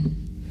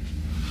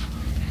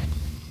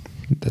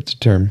 That's a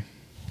term.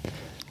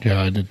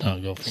 Yeah, I did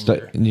not go from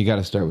there. And you got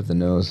to start with the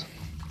nose.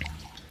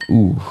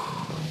 Ooh,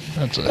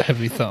 That's a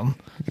heavy thumb.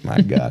 my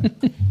God.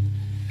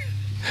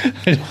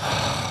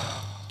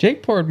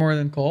 Jake poured more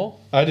than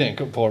Cole. I didn't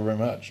go pour very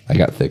much. I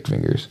got thick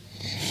fingers.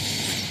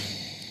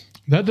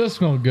 That does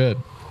smell good.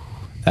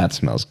 That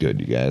smells good,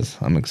 you guys.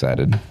 I'm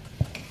excited.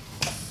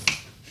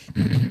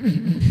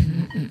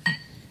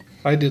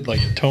 I did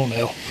like a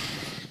toenail.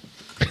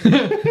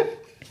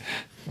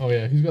 Oh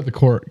yeah, he's got the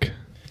cork.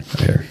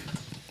 There.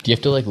 Do you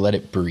have to like let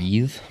it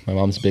breathe? My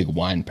mom's a big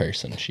wine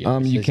person. She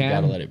always You says you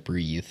gotta can. let it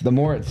breathe. The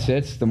more it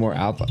sits, the more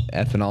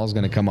ethanol is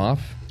going to come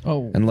off.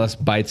 Oh. And less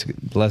bite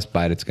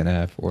it's going to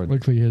have. Or,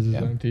 Looks like his is Yeah.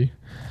 empty.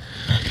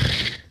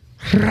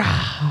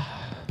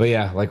 but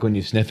yeah, like when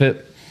you sniff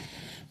it,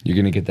 you're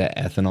going to get that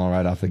ethanol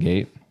right off the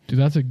gate. Dude,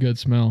 that's a good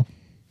smell.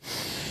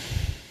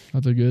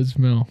 That's a good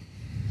smell.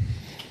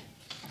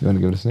 You want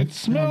to give it a sniff? It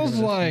smells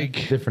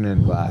like Different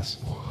in glass.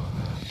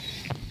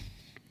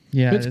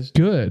 Yeah, It's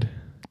good.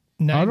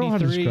 I don't know how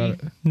to 93,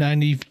 describe it.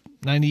 90,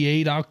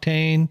 98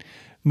 octane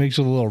mixed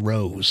with a little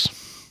rose.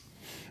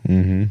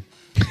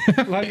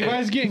 Like if I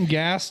was getting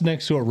gas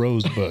next to a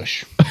rose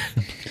bush,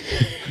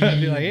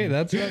 I'd be like, "Hey,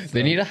 that's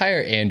They need to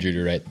hire Andrew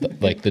to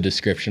write like the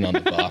description on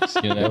the box.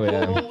 You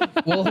know?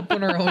 We'll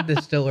open our own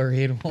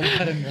distillery and we'll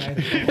let him write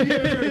it. You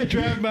ever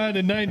drive by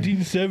the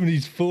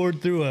 1970s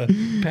Ford through a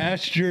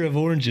pasture of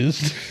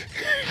oranges?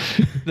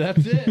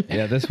 That's it.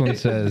 Yeah, this one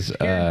says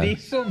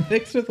Diesel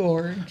mixed with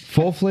orange.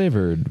 full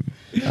flavored,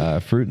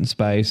 fruit and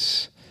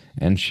spice,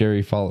 and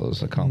sherry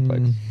follows a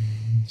complex.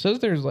 Says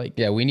there's like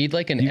Yeah, we need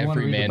like an Do you wanna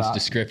read everyman's about-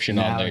 description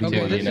No, on there okay,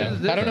 too. this You know? is-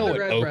 this I don't is know the what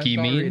red breast, oaky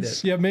I'll read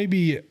means. Yeah,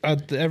 maybe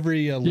at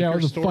every liquor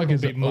what the store fuck will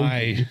is be the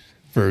my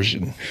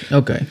version.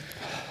 okay.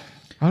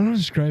 I don't know how to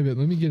describe it.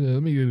 Let me get it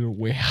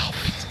way out.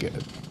 It's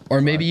good.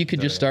 Or maybe you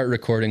could just start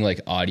recording like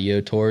audio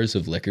tours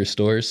of liquor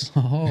stores.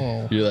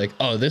 Oh. You're like,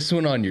 oh, this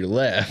one on your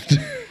left.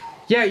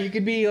 Yeah, you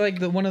could be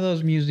like one of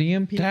those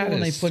museum people That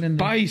and they is put in the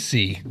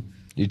spicy. You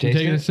You taste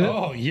taking a it? sip?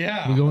 Oh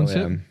yeah. We going Oh,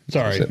 sip? yeah.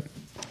 Sorry, Sip.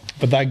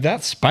 but like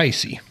that's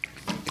spicy.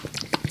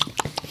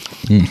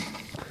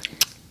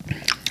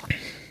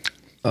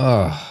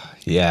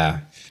 Yeah.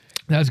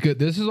 That's good.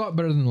 This is a lot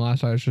better than the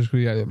last Irish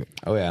whiskey.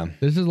 Oh yeah.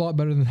 This is a lot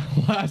better than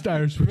the last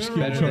Irish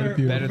whiskey I tried with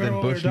you. better than Remember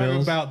when we were talking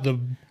Bushmills? about the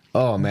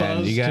Oh man,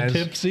 buzz you to guys.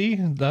 tipsy.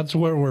 That's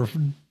where we're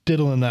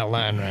diddling that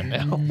line right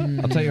now.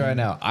 I'll tell you right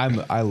now.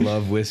 I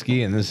love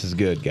whiskey, and this is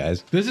good,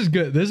 guys. This is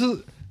good. This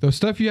is the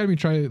stuff you had me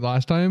try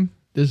last time.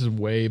 This is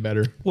way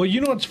better. Well, you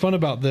know what's fun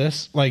about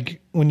this?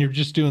 Like when you're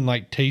just doing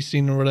like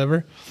tasting or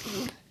whatever,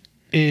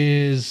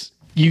 is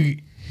you're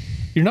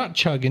not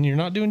chugging, you're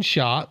not doing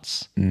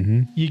shots.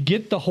 Mm-hmm. You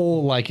get the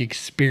whole like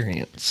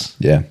experience.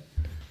 Yeah.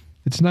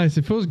 It's nice.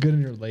 It feels good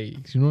in your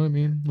legs. You know what I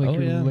mean? Like Oh,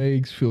 your yeah.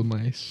 legs feel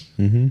nice.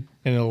 And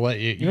it'll let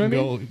you know can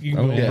what I go you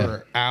can go yeah.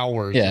 for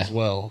hours Yeah. as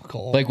well,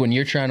 Cole. Like when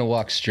you're trying to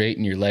walk straight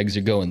and your legs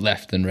are going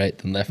left and right,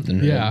 then left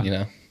and Yeah. right. You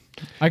know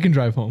I can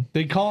drive home.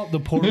 they call it the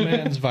poor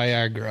man's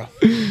Viagra.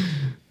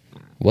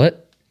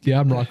 what? Yeah,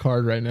 I'm rock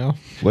hard right now.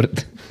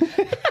 What?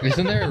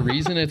 Isn't there a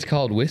reason it's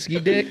called whiskey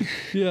dick?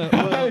 Yeah.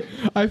 Well,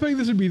 I think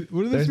this would be.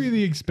 Wouldn't this be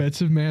the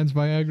expensive man's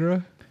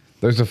Viagra?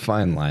 There's a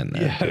fine line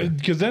there. yeah,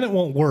 because then it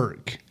won't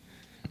work.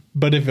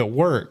 But if it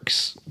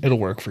works, it'll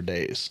work for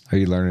days. Are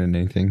you learning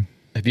anything?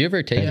 Have you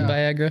ever taken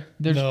Viagra?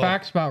 There's No.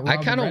 facts about I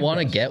Robin kind of want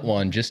to Redbreast. get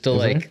one just to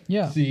like.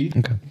 Yeah. See,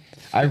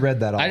 I read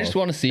that all. I just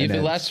want to see if and it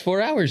it's- lasts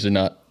 4 hours or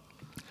not.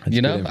 it's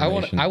You know, good I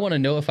want information. to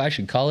know if I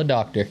should call a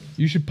doctor.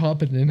 you should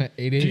pop it in at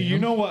 8 a.m. Do you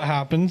know what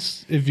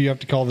happens if you have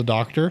to call the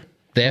doctor?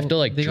 They have to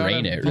like They gotta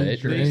drain it, pump right?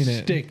 drain They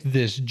it. stick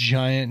this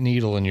giant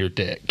needle in your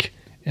dick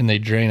and they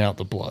drain out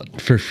the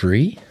blood For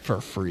free? for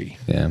free.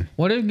 Yeah.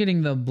 What if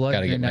getting the blood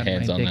Gotta get drained my out of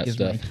hands my on dick that is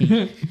my stuff.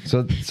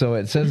 key? So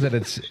it says that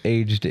it's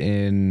aged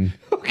in.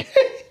 Okay.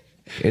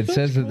 It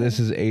says that this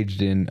is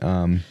aged in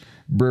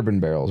bourbon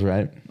barrels,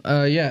 right?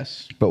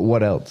 Yes. But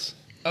what else?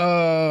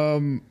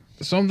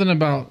 Something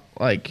about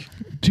like.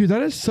 Dude,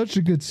 that is such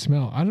a good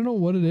smell. I don't know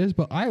what it is,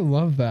 but I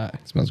love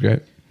that. Smells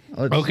great.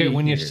 Let's Okay, see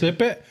when you here.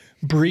 sip it,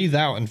 breathe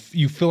out and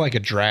you feel like a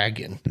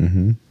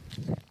dragon.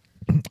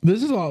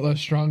 This is a lot less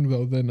strong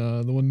though than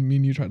the one me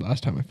and you tried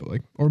last time. I feel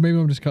like, or maybe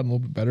I'm just cutting a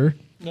little bit better.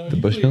 No, The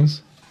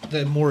Bushmills?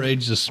 The more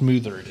aged, the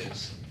smoother it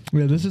is.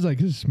 Yeah, this is like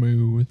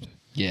smooth.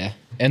 Yeah.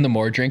 And the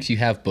more drinks you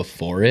have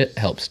before it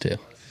helps too.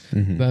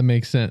 That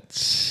makes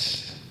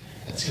sense.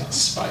 It's got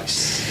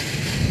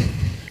spice.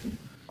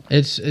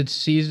 It's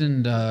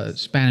seasoned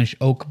Spanish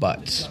oak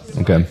butts.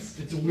 Okay.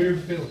 It's a weird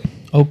feeling.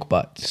 Oak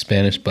butts.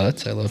 Spanish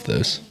butts. I love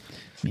those.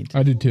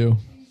 I do too.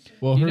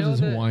 Well, You hers know is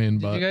that- Hawaiian,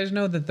 Did but you guys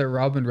know that the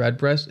robin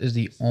redbreast is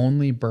the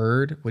only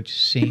bird which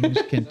sings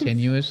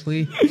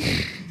continuously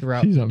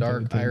throughout Jeez, the I'm dark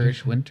tempted.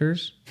 Irish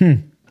winters?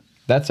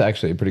 That's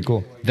actually pretty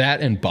cool.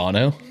 That and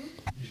Bono.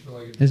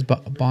 Is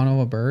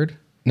Bono a bird?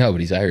 No, but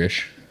he's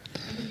Irish.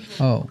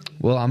 Oh,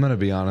 Well, I'm gonna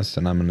be honest,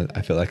 and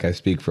I feel like I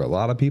speak for a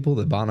lot of people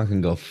that Bono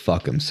can go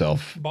fuck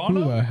himself. who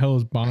Bono? the hell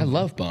is Bono? I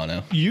love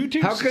Bono.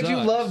 YouTube How could you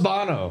sucks. love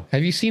Bono?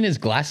 Have you seen his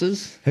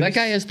glasses? That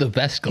guy has the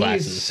best He's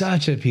glasses.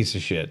 such a piece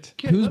of shit.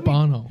 Who's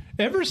Bono?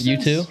 Ever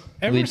since U2?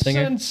 ever Lead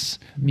singer? since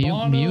Mew-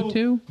 Bono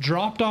Mewtwo?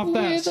 dropped off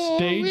that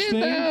stage thing,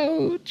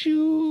 Without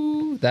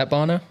you. That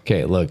Bono?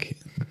 Okay, look,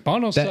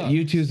 Bono that sucked.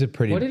 U2's a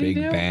pretty What did he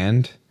big do?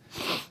 band,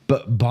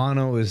 but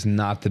Bono is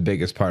not the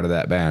biggest part of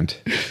that band.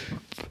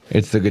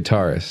 It's the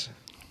guitarist.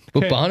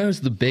 But Okay. Bono's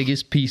the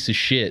biggest piece of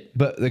shit.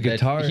 But the That-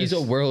 guitarist, He's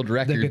a world the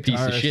record piece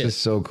of guitarist shit. is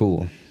so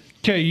cool.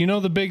 Okay, you know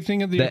the big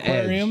thing at the, The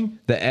aquarium? Edge.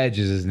 The Edge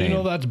is his You name.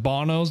 know that's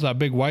Bono's, that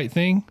big white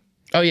thing?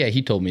 Oh, yeah,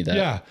 he told me that.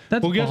 Yeah.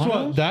 That's well, guess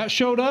Bono's? what? That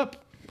showed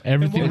up.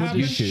 Everything And what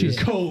was happened? shit.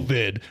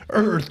 COVID,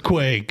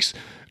 earthquakes,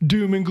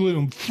 doom and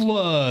gloom,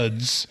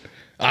 floods.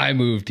 I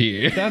moved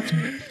here. That's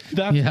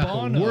Yeah.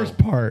 Bono. Worst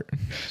part.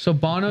 so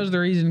Bono's the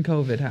reason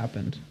COVID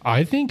happened.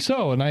 I think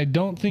so, and I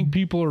don't think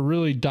people are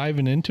really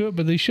diving into it,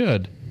 but they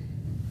should.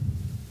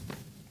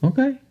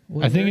 Okay.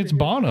 I think it's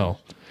Bono.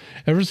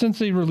 Ever since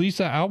they released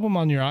that album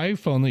on your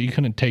iPhone that you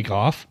couldn't take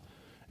off,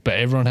 but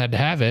everyone had to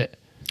have it.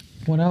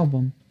 What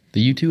album?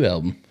 The U2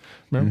 album.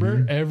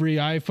 Remember, every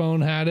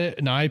iPhone had it,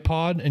 an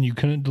iPod, and you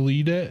couldn't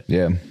delete it.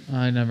 Yeah.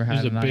 I never It had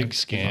was a an big iPhone.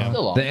 scam.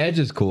 Still on. The Edge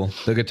is cool.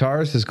 The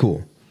guitarist is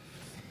cool.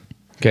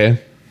 Okay.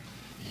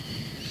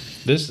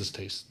 This is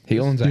taste. He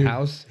owns a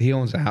house. He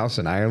owns a house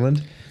in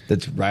Ireland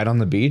that's right on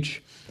the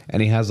beach,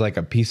 and he has like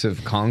a piece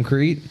of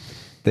concrete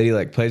that he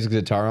like plays a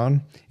guitar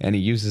on, and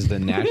he uses the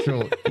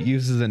natural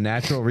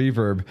natural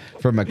reverb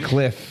from a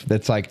cliff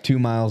that's like 2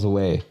 miles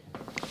away,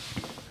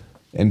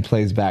 and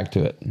plays back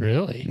to it.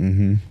 Really?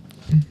 Mm-hmm.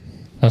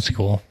 That's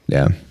cool.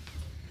 Yeah.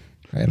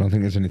 I don't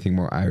think there's anything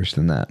more Irish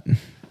than that.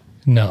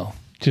 No,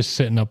 just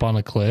sitting up on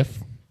a cliff,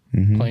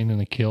 playing in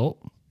a kilt,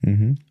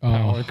 power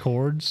Oh,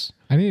 chords.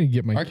 I need to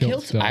get my Are kilt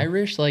kilts still.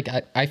 Irish? Like,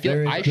 I feel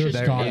There Irish is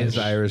Scottish. is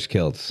Irish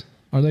kilts.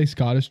 Are they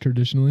Scottish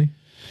traditionally?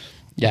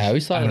 Yeah, I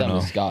always thought of don't them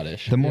as know.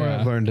 Scottish. The more Yeah.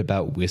 I've learned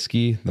about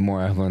whiskey, the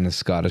more I've learned the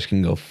Scottish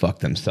can go fuck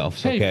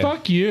themselves. Hey, Okay.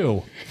 fuck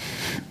you.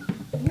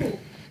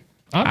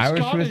 I'm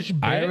Scottish,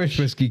 bitch. Irish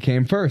whiskey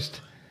came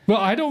first. Well,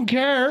 I don't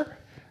care.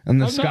 And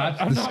the I'm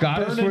Scottish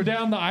not burning were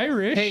down the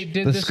Irish. Hey,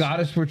 did the this,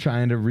 Scottish were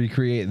trying to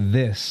recreate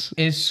this.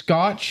 is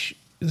Scotch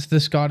is the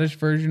Scottish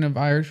version of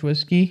Irish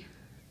whiskey?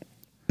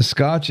 The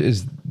Scotch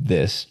is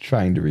this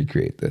trying to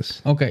recreate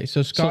this. Okay,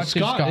 so so Scotch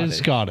Scott is is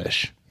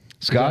Scottish.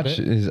 Scottish. Scotch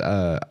is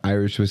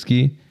Irish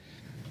whiskey.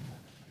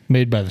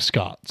 Made by the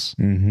Scots.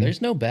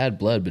 There's no bad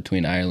blood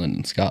between Ireland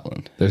and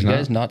Scotland. There's you not?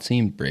 guys not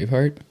seen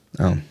Braveheart?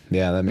 Oh,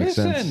 yeah, that makes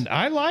Listen, sense.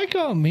 I like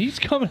him. He's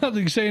coming out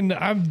and saying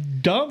I'm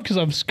dumb because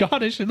I'm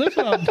Scottish. And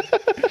listen,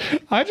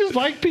 I just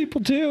like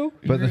people too.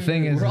 But the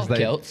thing is, We're all they,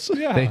 Celts.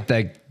 Yeah.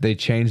 they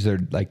changed their,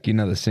 like, you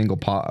know, the single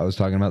pot I was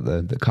talking about,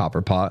 the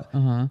copper pot.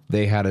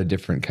 They had a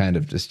different kind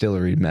of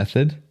distillery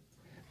method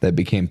that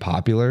became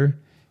popular.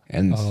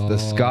 And the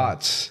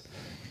Scots,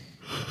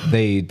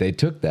 they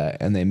took that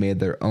and they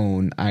made their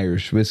own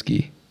Irish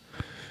whiskey.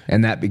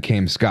 And that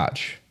became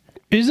Scotch.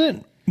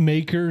 Isn't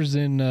Makers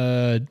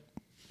in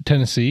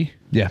Tennessee?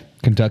 Yeah,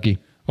 Kentucky.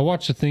 I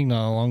watched a thing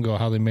not long ago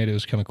how they made it. It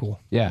was kind of cool.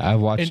 Yeah,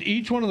 I've watched. And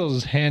each one of those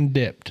is hand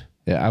dipped.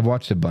 Yeah, I've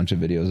watched a bunch of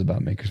videos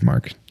about Maker's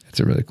Mark. It's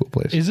a really cool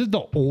place. Is it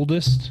the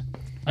oldest?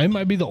 It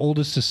might be the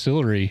oldest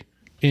distillery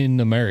in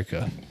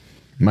America.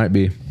 Might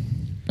be,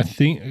 I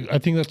think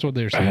that's what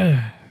they're saying.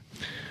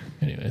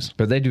 Anyways,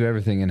 but they do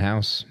everything in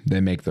house.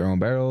 They make their own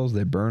barrels.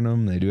 They burn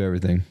them. They do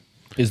everything.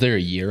 Is there a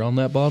year on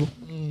that bottle?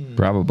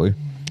 Probably.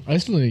 I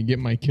still need to get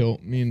my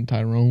kilt. Me and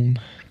Tyrone.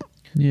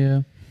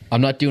 Yeah.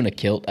 I'm not doing a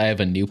kilt. I have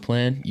a new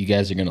plan. You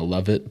guys are going to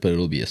love it, but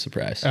it'll be a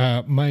surprise.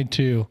 mine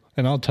too.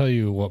 And I'll tell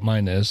you what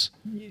mine is.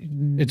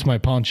 It's my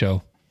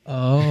poncho.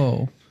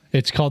 Oh.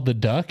 It's called the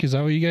Duck. Is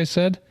that what you guys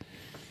said?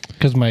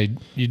 Because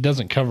it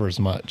doesn't cover as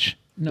much.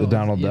 No, The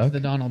Donald it's Duck? The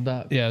Donald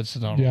Duck. Yeah, it's the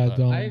Donald Yeah, Duck.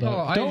 Donald I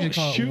Duck. usually Don't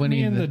call it shoot Winnie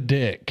me in the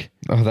dick.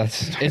 Oh,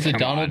 that's. Is a come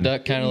Donald on.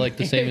 Duck kind of like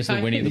the same as the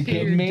Winnie the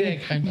Your Pooh?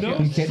 dick, I'm No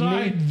kidding. kidding me?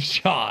 side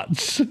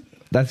shots.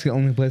 That's the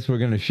only place we're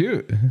gonna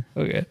shoot.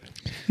 Okay.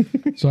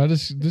 So I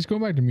just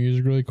going back to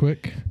music really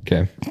quick.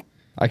 Okay.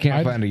 I can't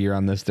I'd- find a year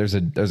on this. There's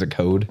a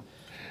code.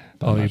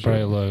 Oh, you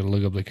probably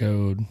look up the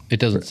code. It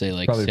doesn't say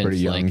like Probably since pretty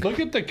young. like Look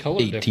at the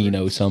color 18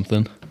 difference.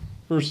 something.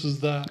 versus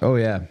that. Oh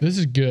yeah. This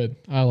is good.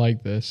 I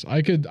like this.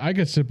 I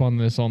could sip on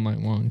this all night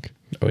long.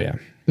 Oh yeah.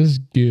 This is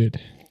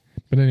good.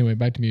 But anyway,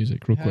 back to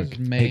music real quick.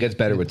 It gets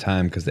better with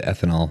time because the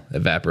ethanol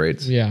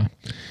evaporates. Yeah.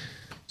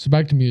 So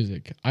back to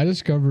music. I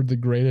discovered the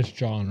greatest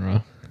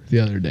genre the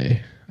other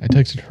day. I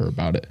texted her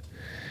about it.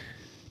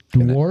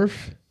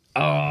 Dwarf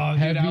Oh,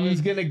 dude, I Heavy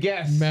was gonna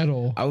guess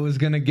metal. I was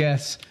gonna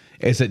guess.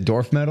 Is it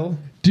dwarf metal?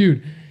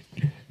 Dude,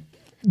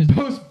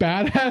 most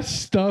badass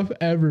stuff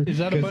ever. Is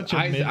that a bunch of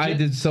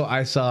midgets?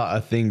 I saw a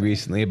thing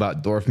recently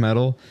about dwarf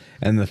metal,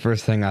 and the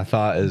first thing I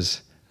thought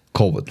is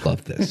Cole would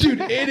love this.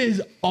 Dude, it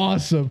is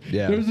awesome.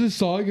 Yeah. There's this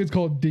song, it's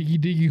called Diggy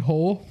Diggy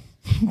Hole.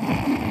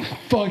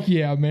 Fuck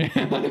yeah, man.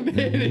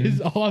 It is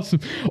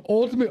awesome.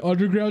 Ultimate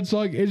underground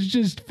song. It's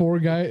just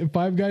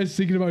five guys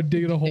singing about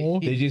digging a hole.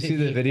 Did you see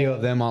the video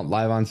of them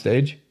live on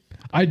stage?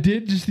 I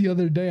did just the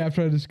other day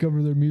after I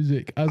discovered their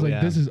music. I was like,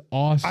 yeah. this is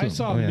awesome. I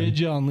saw a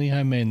midget on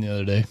Lehigh, Maine the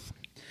other day.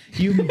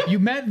 You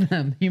met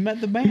them. You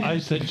met the band. I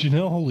said,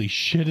 holy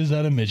shit, is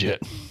that a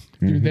midget?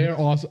 Dude, they're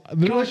awesome.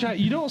 They're Gosh, like,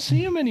 you don't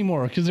see them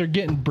anymore because they're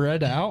getting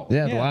bred out.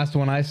 Yeah, the last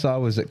one I saw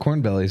was at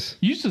Corn Bellies.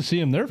 You used to see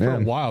them there for Yeah.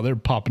 a while. They're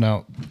popping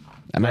out.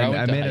 And Where I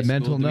went to made high a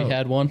mental school, note. We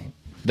had one.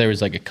 There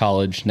was like a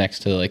college next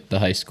to like the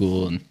high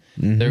school, and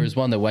there was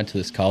one that went to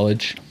this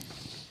college,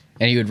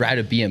 and he would ride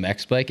a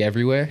BMX bike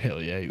everywhere. Hell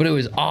yeah, he But it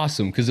was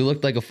awesome because it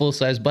looked like a full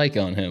size bike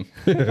on him.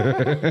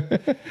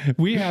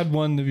 We had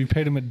one that if you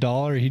paid him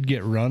 $1, he'd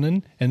get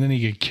running, and then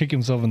he could kick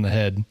himself in the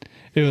head.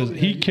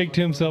 He kicked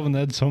himself in the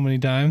head so many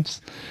times.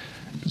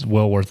 It's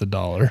well worth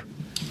 $1.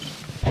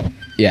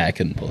 Yeah, I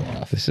couldn't pull it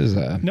off. This is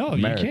No,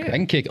 America. you I can't.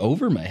 can kick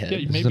over my head.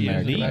 Yeah, maybe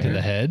a knee to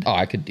the head. Oh,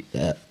 I could do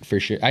that for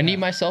sure. I need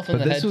myself in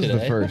But the this head was today.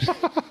 the first.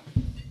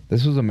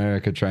 This was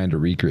America trying to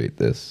recreate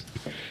this.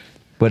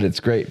 But it's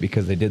great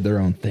because they did their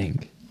own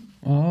thing.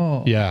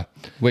 Oh. Yeah.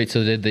 Wait,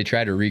 so did they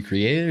try to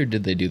recreate it or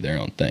did they do their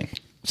own thing?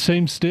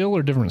 Same still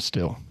or different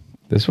still?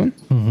 This one?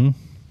 Mm-hmm.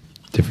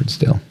 Different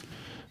still.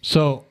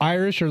 So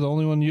Irish are the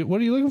only one you. What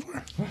are you looking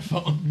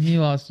for? He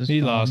lost his He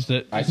phone. lost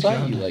it. I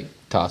saw you like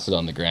toss it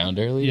on the ground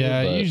earlier.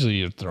 Yeah, but usually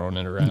you're throwing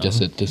it around. just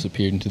it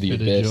disappeared into the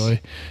Bit of abyss. joy.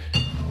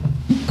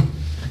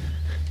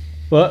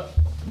 What?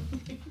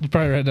 You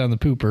probably right down the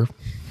pooper.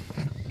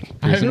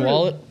 Prison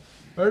wallet.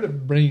 I heard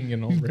it bringing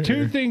it over Two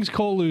here. things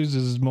Cole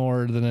loses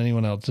more than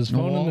anyone else: his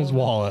phone and his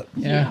wallet.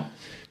 Yeah.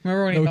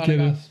 Remember when he No thought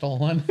kidding. it got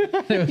stolen?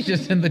 It was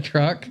just in the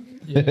truck.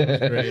 Yeah, that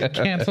was great.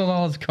 Canceled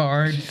all his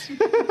cards.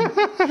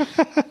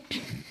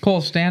 Cole,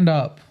 stand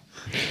up.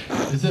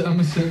 Is it? I'm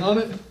gonna sit on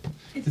it.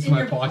 It's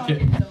my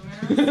pocket.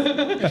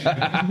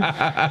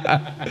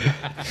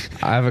 I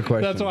have a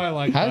question. That's why I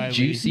like. How Riley.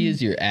 juicy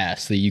is your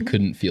ass that you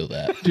couldn't feel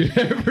that? Dude,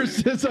 ever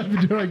since I've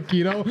been doing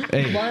keto,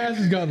 my ass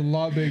has gotten a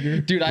lot bigger.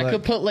 Dude, I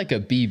could put like a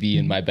BB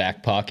in my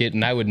back pocket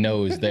and I would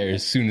know it was there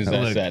as soon as I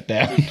Look. sat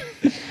down.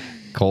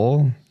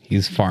 Cole,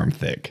 he's farm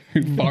thick.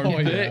 Farm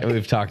Oh, thick.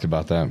 We've talked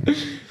about that.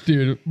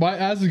 Dude, my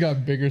ass has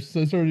got bigger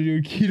since I started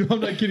doing keto. I'm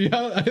not kidding.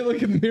 I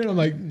look in the mirror and I'm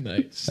like,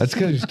 nice. That's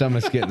because your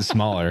stomach's getting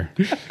smaller.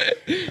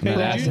 And that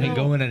ass ain't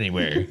going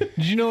anywhere. Did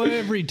you know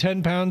every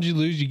 10 pounds you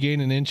lose, you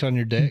gain an inch on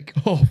your dick?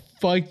 Oh,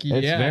 fuck yeah.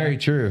 It's very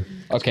true.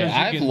 Okay, 'cause you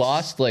I've can-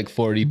 lost like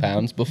 40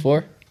 pounds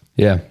before.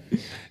 Yeah.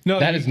 No,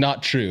 That is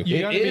not true.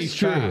 You gotta It be is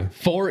true. fat.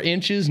 4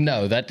 inches?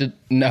 No, that did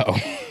no.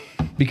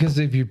 Because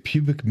of your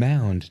pubic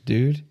mound,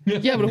 dude.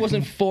 Yeah, but it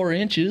wasn't 4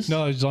 inches.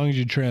 No, as long as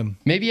you trim.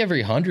 Maybe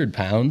every 100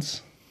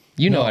 pounds.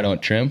 You know I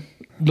don't trim.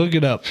 Look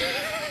it up.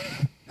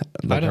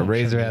 Like a don't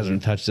razor trim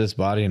hasn't touched this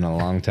body in a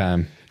long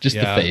time. Just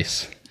Yeah. the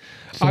face.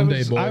 Someday,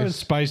 I boys. was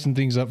spicing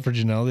things up for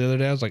Janelle the other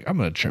day. I was like, I'm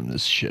gonna trim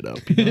this shit up.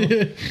 You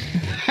know?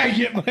 I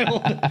get my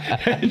old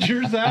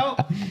hedgers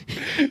out,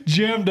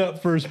 jammed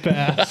up first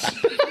pass.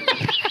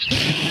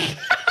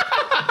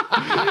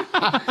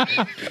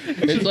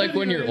 It's like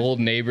when your old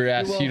neighbor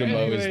asks you to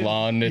mow his anyways,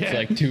 lawn. It's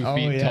like 2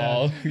 feet yeah.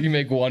 tall. You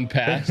make one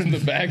pass and the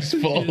bag's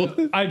full.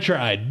 I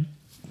tried,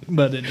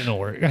 but it didn't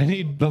work. I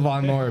need The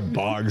lawnmower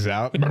bogs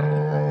out.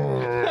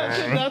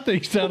 that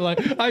thing sounded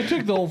like I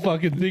took the whole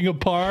fucking thing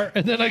apart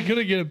and then I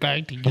couldn't get it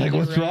back together. Like,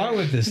 what's wrong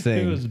with this It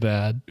thing? was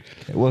bad.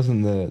 It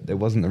wasn't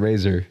the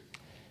razor.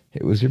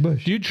 It was your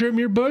bush. Do you trim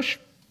your bush?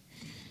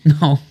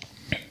 No.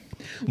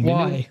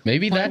 Why?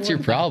 Maybe that's your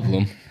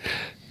problem.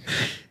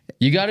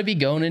 You got to be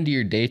going into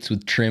your dates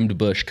with trimmed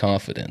bush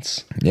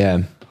confidence.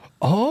 Yeah.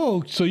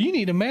 Oh, so you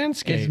need a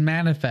It's manscape.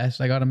 manifest.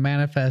 I got to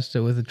manifest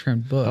it with a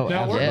trimmed book.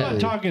 Now we're Yeah. not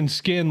talking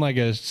skin like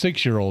a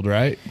 6-year-old,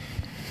 right?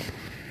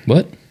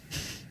 What?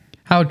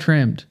 How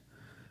trimmed?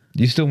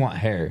 You still want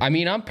hair. I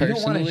mean, I'm You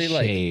don't wanna personally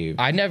like, shave.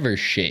 I never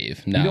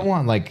shave. You don't No.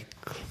 want like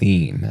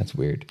clean. That's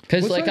weird.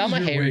 Because What like size I'm a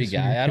is your hairy waist in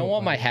your guy. I don't kilt,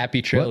 want my by the way?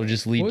 happy trail to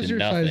just lead What's to your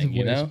size nothing, of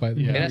you know? waist, by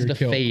the way, It has your to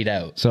kilt? fade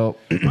out. So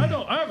I have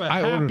a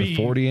I ordered a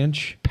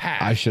 40-inch.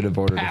 I should have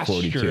ordered a pasture,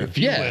 42 if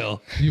you Yeah.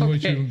 will. You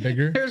want you even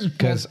bigger? There's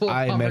 'Cause multiple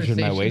I measured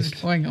my conversations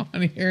waist. going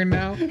on here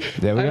now. Yeah,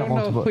 we I got don't know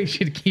multiple. if we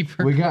should keep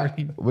We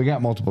recording.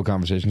 got multiple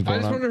conversations I going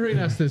just want on. to read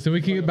us this, and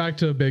we can get back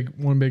to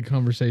one big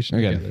conversation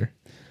Okay. together.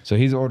 So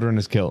he's ordering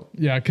his kilt.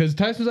 Yeah, because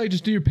Tyson's like,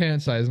 just do your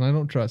pant size, and I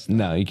don't trust that.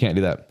 No, you can't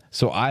do that.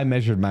 So I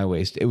measured my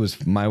waist.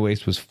 My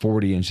waist was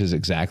 40 inches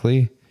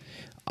exactly.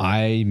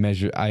 I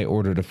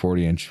ordered a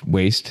 40-inch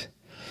waist,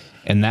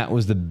 and that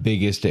was the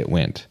biggest it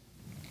went.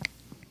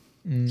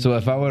 So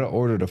if I would have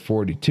ordered a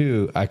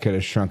 42, I could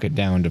have shrunk it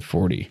down to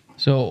 40.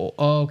 So,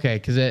 okay,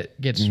 because it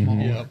gets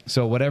smaller. Yep.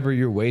 So whatever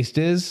your waist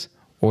is,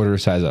 order a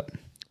size up.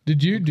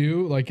 Did you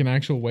do like an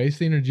actual waist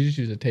thing, or did you just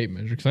use a tape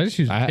measure? Because I just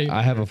use a tape.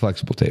 I have a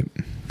flexible tape.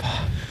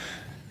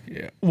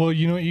 Yeah. Well,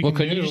 you know what you Well, can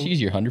couldn't do? you just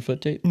use your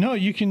 100-foot tape? No,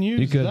 you can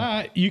use could.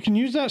 that. You can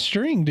use that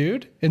string,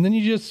 dude, and then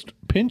you just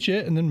pinch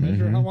it and then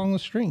measure how long the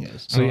string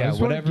is. So I yeah,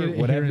 just wanna get it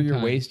whatever here in your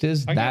time. waist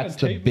is, I got a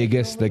that's the tape measure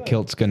biggest over the there.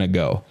 kilt's gonna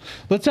go.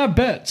 Let's have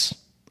bets.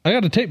 I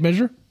got a tape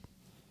measure.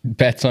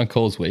 Bets on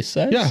Cole's waist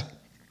size? Yeah,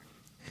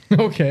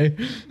 Okay,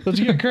 let's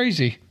get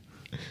crazy.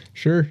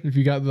 sure. If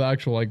you got the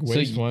actual like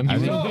waist one, I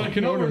think- No, I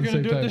can no, order we're at the gonna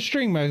same do it time. the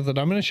string method.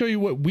 I'm gonna show you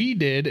what we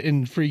did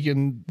in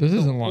freaking. This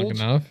isn't long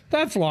enough.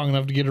 That's long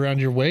enough to get around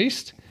your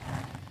waist.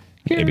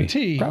 Maybe.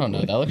 Guarantee. I don't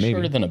know. That looks Maybe.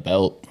 shorter than a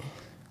belt.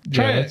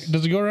 Try Yeah, it. that's-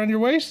 Does it go around your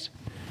waist?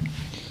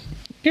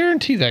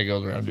 Guarantee that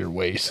goes around your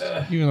waist,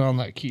 even on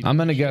that key. I'm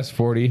gonna guess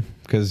 40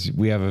 because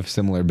we have a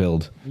similar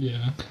build.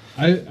 Yeah,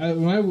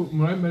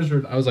 when I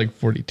measured, I was like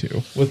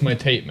 42 with my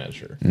tape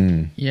measure.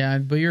 Yeah,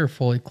 but you're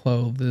fully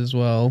clothed as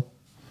well.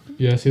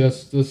 Yeah, see,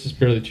 this is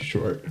barely too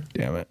short.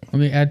 Damn it. Let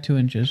me add 2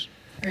 inches.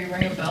 Are you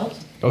wearing a belt?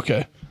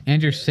 Okay.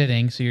 And you're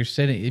sitting, so you're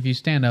sitting. If you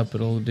stand up,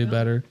 it'll do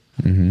better.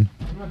 I'm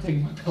not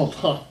taking my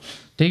belt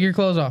off. Take your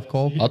clothes off,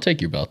 Cole. I'll take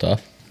your belt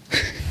off.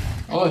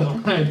 Oh, I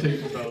don't want to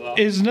take the belt off.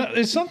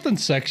 Is something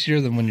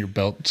sexier than when your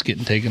belt's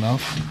getting taken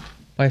off?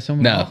 By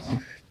someone No, else.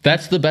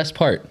 that's the best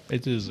part.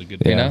 It is a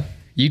good. You Yeah. know,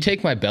 you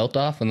take my belt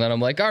off, and then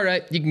I'm like, all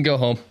right, you can go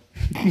home.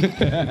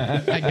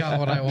 I got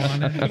what I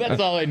wanted.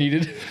 That's all I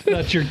needed.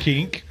 That's your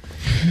kink.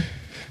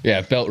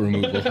 Yeah, belt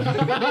removal.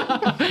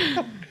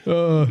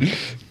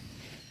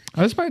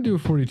 I just might do a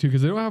 42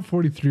 because they don't have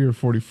 43 or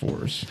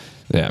 44s.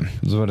 Yeah.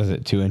 So what is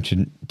it? 2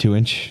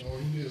 inch,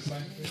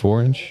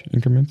 4 inch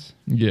increments?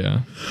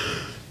 Yeah.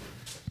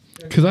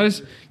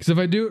 Because if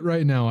I do it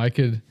right now, I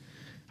could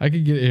get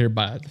it here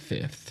by the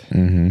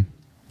 5th.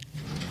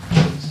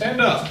 Stand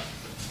up.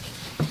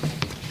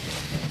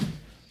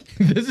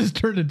 This has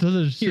turned into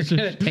You're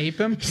gonna tape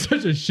him?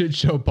 such a shit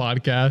show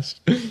podcast.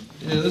 Yeah,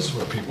 this is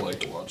what people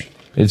like to watch.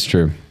 It's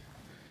true.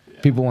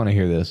 People want to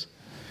hear this.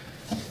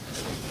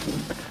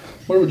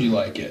 Where would you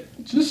like it?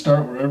 Just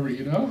start wherever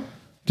you know.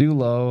 Do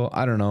low.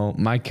 I don't know.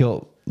 My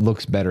kilt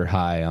looks better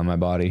high on my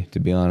body, to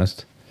be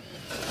honest.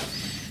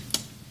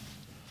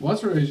 Well,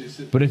 that's where I usually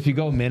sit. But if you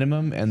go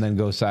minimum and then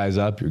go size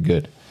up, you're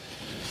good.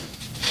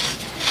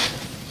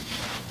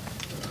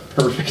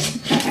 Perfect.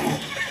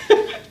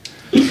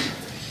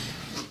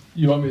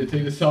 You want me to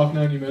take this off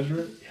now and you measure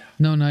it?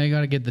 No, you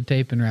got to get the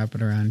tape and wrap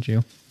it around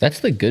you. That's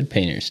the good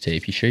painter's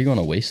tape. You sure you want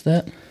to waste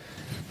that?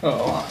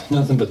 Oh,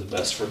 nothing but the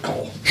best for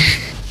Cole.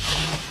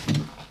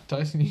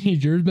 Tyson, you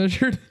need yours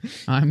measured?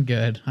 I'm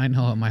good. I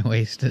know what my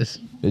waist is.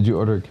 Did you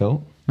order a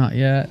kilt? Not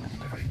yet.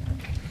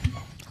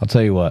 I'll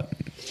tell you what.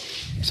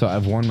 So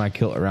I've worn my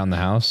kilt around the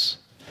house.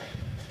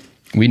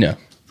 We know.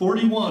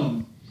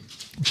 41.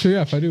 So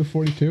yeah, if I do a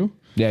 42,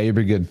 Yeah, you'll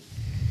be good.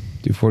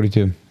 Do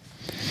 42.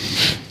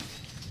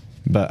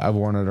 But I've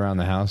worn it around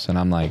the house and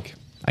I'm like,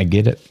 I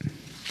get it.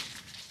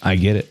 I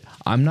get it.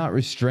 I'm not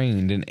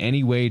restrained in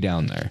any way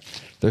down there.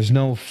 There's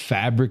no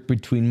fabric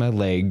between my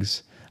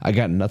legs. I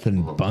got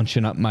nothing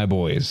bunching up my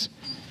boys.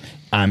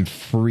 I'm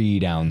free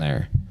down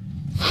there.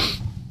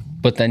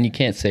 But then you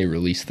can't say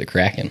release the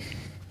Kraken.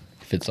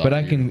 If it's But I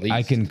already can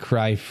released.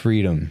 cry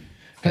freedom.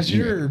 Has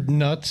your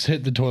nuts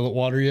hit the toilet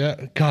water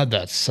yet? God,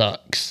 that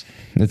sucks.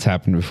 It's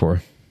happened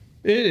before.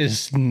 It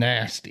is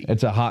nasty.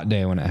 It's a hot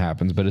day when it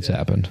happens, but it's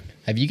happened.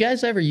 Have you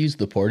guys ever used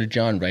the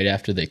Porta-John right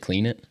after they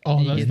clean it? oh,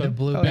 You that's get the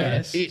blue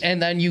best.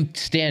 And then you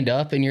stand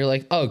up and you're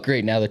like, oh,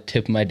 great, now the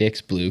tip of my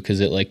dick's blue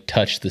because it like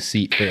touched the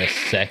seat for a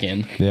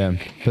second. Yeah.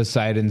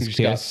 Poseidon's You just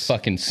got kiss.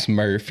 fucking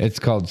smurfed. It's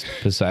called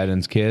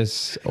Poseidon's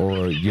kiss,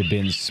 or you've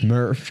been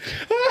smurfed.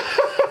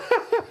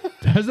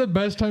 That's the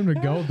best time to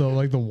go though.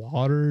 Like the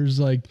water's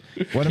like.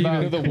 What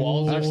about The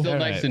walls are still All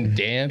nice right. and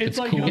damp. It's,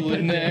 like cool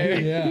in there.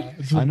 Yeah,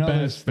 it's the I know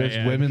best, there's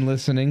man. women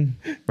listening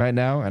right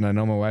now, and I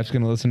know my wife's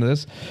going to listen to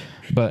this.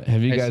 But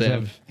have you Hi,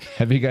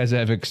 guys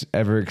Sam.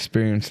 ever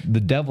experienced the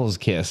devil's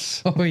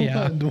kiss Oh,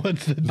 yeah.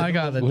 What's the I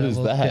got the What is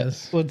devil's that?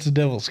 kiss. What's the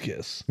devil's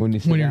kiss? when you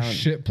sit When your down?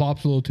 shit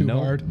plops a little too no,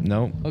 hard.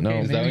 no, Okay, no.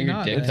 Is that Maybe when your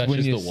not dick then.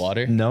 touches you the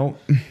water? No,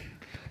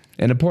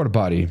 in a porta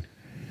potty,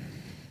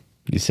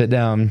 you sit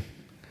down,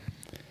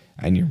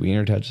 and your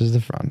wiener touches the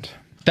front.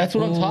 That's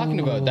what I'm talking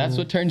about. That's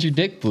what turns your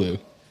dick blue.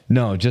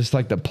 No, just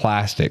like the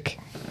plastic.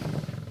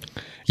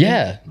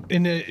 Yeah.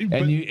 And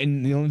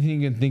The only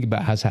thing you can think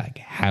about is like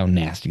how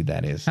nasty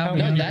that is. How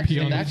No, many that's pee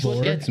on the what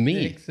floor? gets me.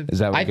 dicks have- Is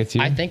that what I, gets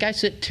you? I think I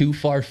sit too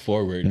far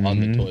forward on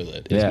the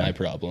toilet is Yeah. my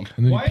problem.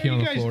 And then why pee are on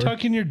you the guys floor.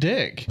 tucking your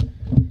dick?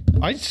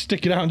 I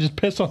stick it out and just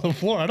piss on the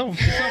floor. I don't.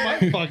 It's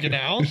not my fucking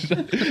house.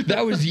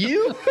 That was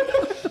you?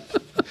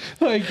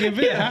 Like if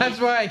it Yeah, that's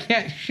why I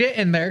can't shit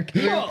in there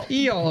because No. there's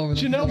pee all over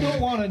the Janelle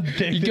don't want to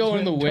take. You go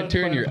in the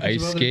winter and you're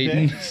ice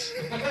skating.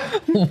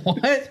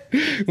 What?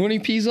 When he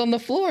pees on the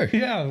floor.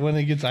 Yeah, when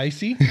it gets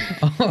icy.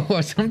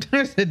 Oh,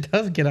 sometimes it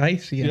does get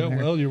icy in Yeah, there.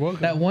 well, you're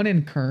welcome. That one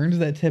in Kearns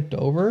that tipped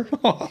over.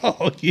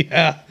 Oh,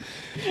 yeah.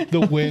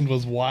 The wind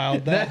was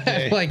wild that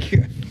day. Like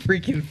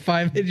freaking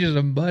 5 inches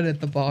of mud at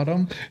the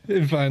bottom.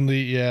 And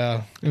finally,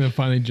 yeah. And then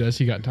finally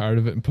Jesse got tired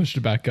of it and pushed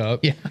it back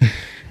up. Yeah.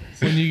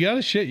 When you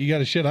gotta shit, you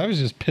gotta shit. I was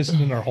just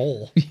pissing in our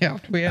hole. Yeah,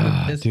 we had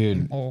a piss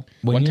dude. hole.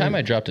 One time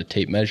I dropped a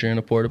tape measure in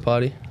a porta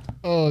potty.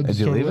 Oh, Did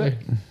you leave it?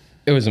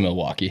 It was in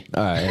Milwaukee.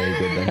 All right, very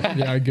good then.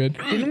 Yeah, good.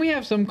 Didn't we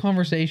have some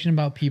conversation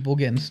about people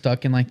getting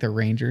stuck in like the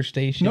ranger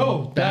station?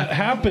 No, that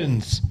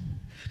happens.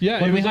 Yeah,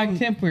 When it we was hiked on,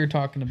 Temp, we were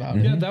talking about.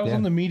 yeah, that was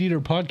on the Meat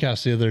Eater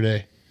podcast the other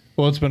day.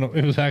 Well,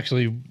 it was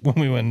actually when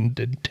we went and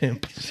did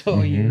Temp.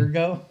 So a year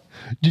ago.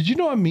 Did you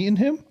know I'm meeting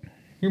him?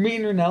 You're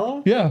meeting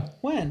Ranella? Yeah.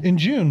 When? In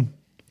June.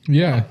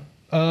 Yeah.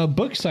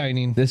 Book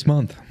signing. This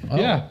month.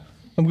 Yeah.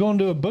 I'm going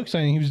to a book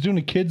signing. He was doing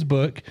a kid's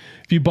book.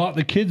 If you bought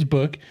the kid's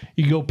book,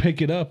 you go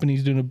pick it up and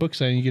he's doing a book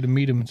signing. You get to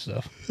meet him and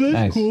stuff.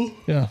 Nice.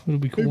 Yeah, it'll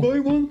be cool.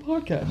 Everybody on the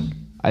podcast.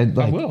 I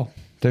will.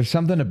 There's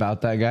something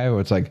about that guy where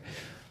it's like,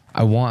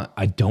 I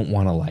don't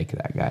want to like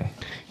that guy.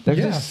 There's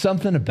Yeah. just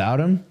something about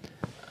him,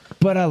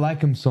 but I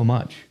like him so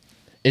much.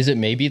 Is it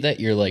maybe that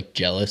you're like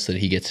jealous that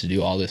he gets to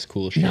do all this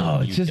cool shit? No,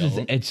 and it's you just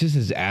don't? it's just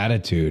his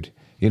attitude.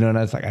 You know, and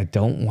I was like, I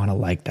don't want to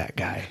like that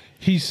guy.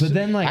 But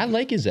then I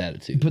like his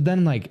attitude. But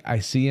then like I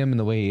see him and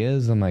the way he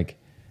is, I'm like,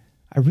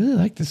 I really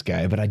like this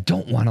guy, but I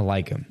don't want to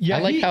like him. Yeah,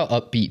 I like how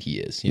upbeat he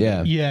is. you know?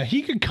 Yeah. Yeah,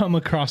 he could come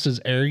across as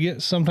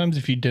arrogant sometimes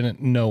if you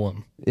didn't know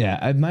him.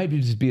 Yeah. It might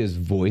just be his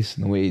voice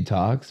and the way he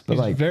talks, but He's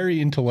like, very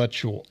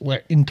intellectual.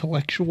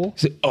 Intellectual.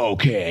 he's like,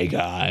 okay,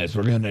 guys,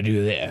 we're going to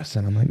do this.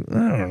 And I'm like,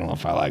 I don't know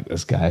if I like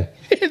this guy.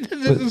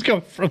 This is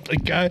coming from the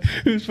guy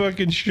who's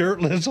fucking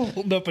shirtless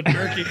holding up a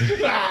turkey.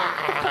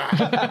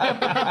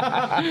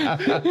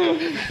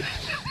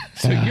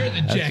 So you're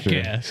the That's true.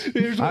 jackass.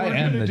 Here's what I we're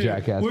am gonna the do.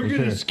 jackass, We're for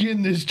gonna sure.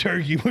 skin this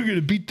turkey. We're gonna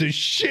beat the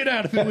shit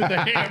out of it with a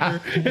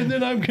hammer, and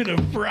then I'm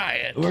gonna fry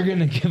it. We're going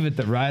to give it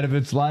the ride of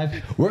its life.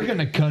 We're going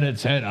to cut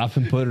its head off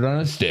and put it on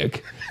a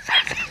stick.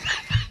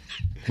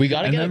 We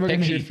got to And get then a we're gonna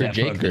picture eat for that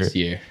Jake fucker. this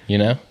year, you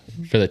know?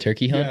 For the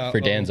turkey hunt Yeah, for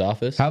Dan's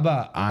office. How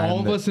about All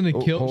of us in a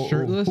kilt,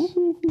 shirtless.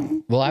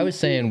 Well, I was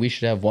saying we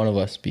should have one of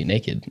us be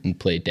naked and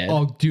play Dan.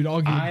 Oh, dude,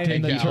 I'll get I'm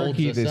take the you. holds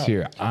turkey us this up.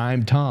 year.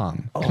 I'm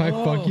Tom. Can I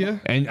fuck you?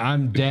 And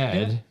I'm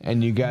dead,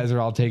 and you guys are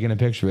all taking a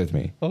picture with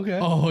me. Okay.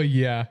 Oh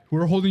yeah,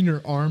 we're holding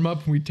your arm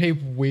up and we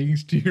tape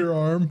wings to your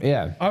arm.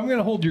 Yeah. I'm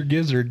gonna hold your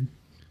gizzard.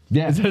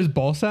 Yeah. Is that his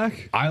ball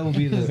sack? I will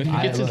be the. He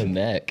gets his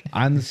neck.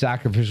 I'm the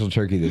sacrificial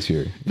turkey this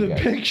year. The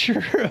Yeah.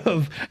 picture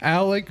of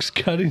Alex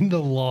cutting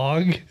the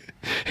log,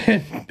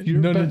 and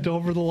you're bent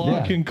over the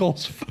log, Yeah. and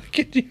Cole's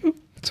fucking you.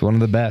 It's one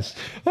of the best.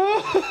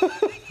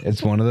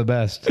 It's one of the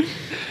best.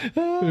 It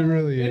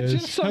really It's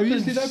is. just Have you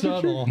something seen that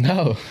subtle. picture?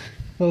 No.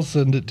 I'll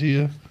send it to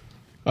you.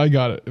 I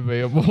got it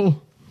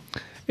available.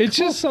 It's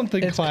just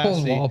something It's called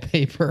classy.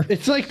 wallpaper.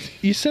 It's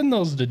like you send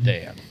those to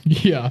Dan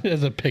Yeah.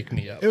 as a pick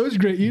me up. It was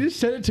great. You just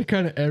sent it to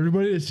kind of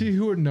everybody to see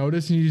who would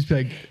notice, and you just be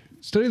like,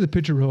 study the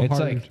picture real It's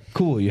hard. like,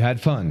 cool, you had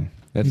fun.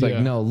 It's like,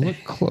 Yeah. no, look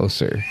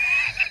closer.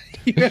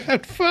 You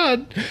had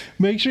fun.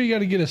 Make sure you got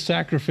to get a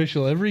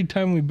sacrificial. Every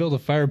time we build a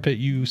fire pit,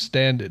 you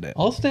stand in it.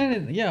 I'll stand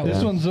in. Yeah.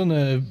 This one's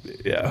gonna,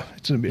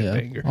 it's gonna be Yeah, a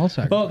banger. I'll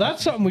sacrifice. Oh,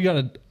 that's something we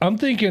gotta. I'm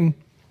thinking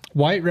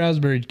white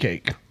raspberry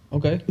cake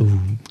Okay.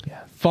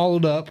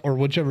 followed up, or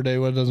whichever day,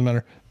 what it doesn't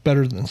matter.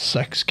 Better than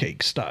sex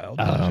cake style.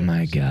 Oh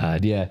my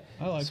god, yeah.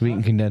 like Sweet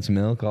and condensed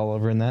milk all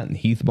over in that, and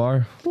Heath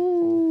bar.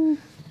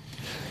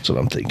 That's what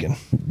I'm thinking.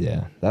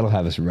 Yeah, that'll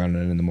have us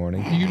running in the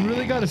morning. you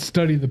really got to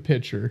study the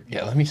picture.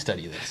 Yeah, let me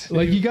study this.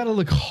 Like, you got to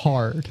look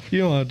hard. You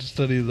don't have to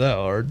study that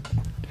hard.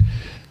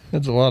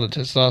 That's a lot of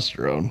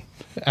testosterone.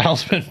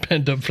 Al's been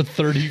pent up for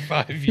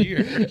 35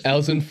 years.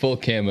 Al's in full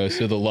camo,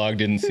 so the log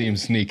didn't see him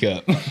sneak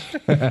up.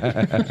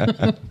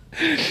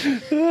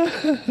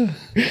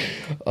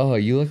 Oh,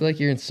 you look like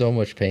you're in so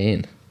much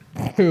pain.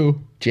 Who?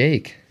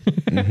 Jake.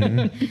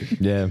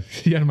 Yeah.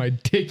 He had my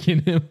dick in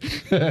him.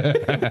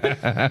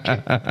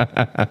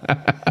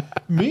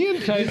 Me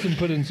and Tyson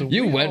put in some.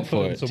 You we all went put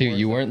for in it, some too. work.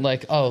 You weren't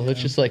like, oh,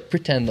 let's just like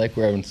pretend like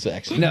we're having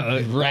sex. No,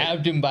 You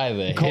grabbed him by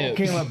the Cole hips.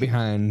 came up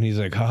behind, and he's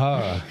like,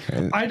 haha.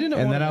 And, I didn't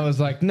And then wanna- I was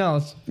like, no,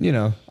 it's,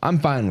 I'm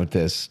fine with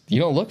this.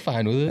 You don't look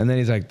fine with it. And then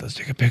he's like, let's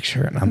take a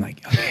picture. And I'm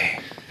like, okay.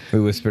 We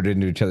whispered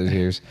into each other's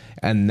ears,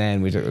 and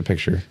then we took the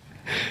picture.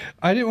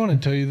 I didn't want to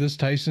tell you this,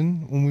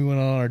 Tyson. When we went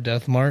on our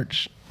death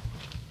march,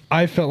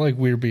 I felt like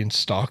we were being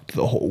stalked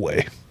the whole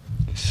way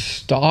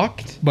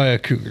Stalked. by a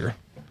cougar.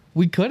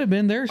 We could have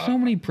been. There are so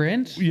many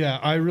prints. Yeah,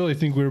 I really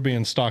think we were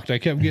being stalked. I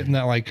kept getting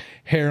that like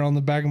hair on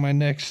the back of my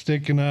neck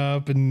sticking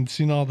up and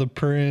seeing all the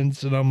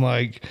prints, and I'm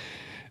like,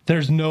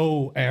 there's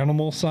no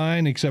animal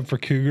sign except for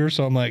cougar,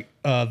 so I'm like,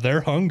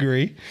 they're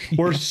hungry.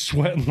 We're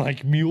sweating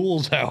like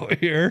mules out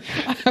here.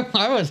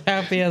 I was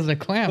happy as a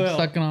clam Well-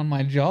 sucking on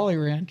my Jolly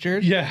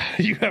Ranchers. Yeah,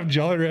 you have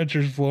Jolly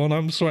Ranchers flowing.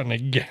 I'm sweating a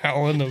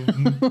gallon of.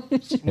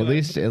 At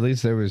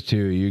least there was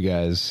two of you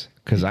guys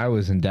because I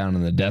was down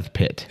in the death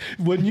pit.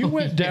 When you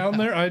went down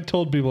there, I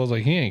told people, I was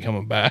like, he ain't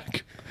coming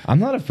back. I'm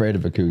not afraid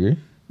of a cougar.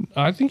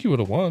 I think you would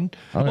have won.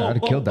 I'd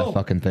have killed that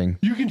fucking thing.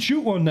 You can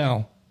shoot one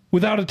now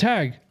without a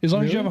tag as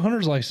long as you have a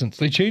hunter's license.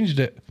 They changed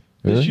it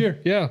this Really? year.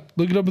 Yeah,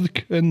 look it up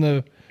in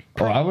the.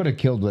 Oh, I would have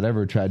killed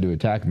whatever tried to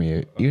attack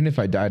me, even if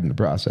I died in the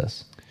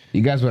process.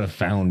 You guys would have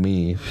found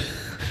me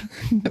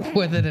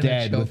With it in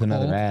dead a with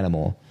another chokehold.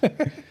 animal.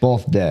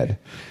 Both dead.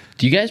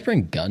 Do you guys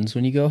bring guns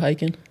when you go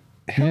hiking?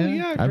 Hell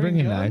yeah! I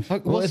bring a guns.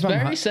 knife. Well, if I'm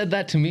Sperry said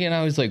that to me, and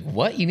I was like,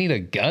 "What? You need a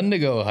gun to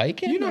go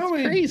hiking? You know That's how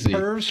many crazy."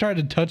 pervs tried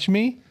to touch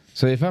me?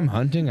 So if I'm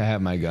hunting, I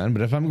have my gun.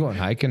 But if I'm going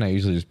hiking, I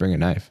usually just bring a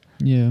knife.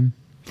 Yeah.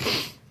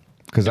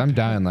 Because I'm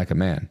dying like a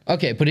man.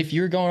 Okay, but if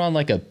you were going on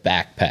like a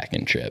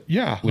backpacking trip,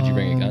 Yeah. would you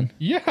bring a gun?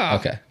 Yeah.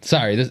 Okay,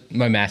 sorry, this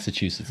my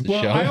Massachusetts is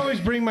Well, showing. I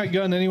always bring my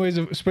gun anyways,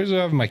 especially if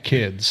I have my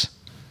kids.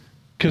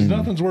 Because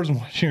nothing's worse than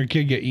watching your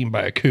kid get eaten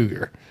by a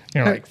cougar.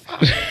 You're like,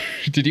 fuck.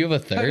 Did you have a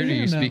third? Are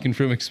you know? speaking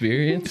from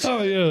experience?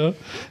 Oh, yeah.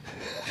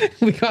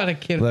 We got a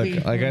kid.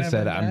 Look, like I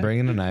said, I'm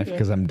bringing a knife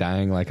because I'm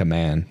dying like a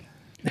man.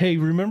 Hey,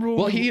 remember when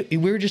Well, we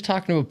were just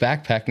talking about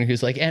backpacking. And he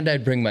was like, "And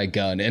I'd bring my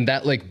gun," and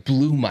that like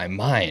blew my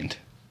mind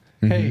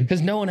Hey,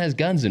 because no one has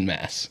guns in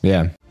Mass.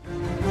 Yeah.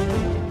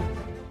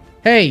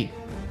 Hey,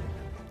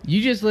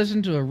 you just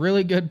listened to a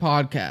really good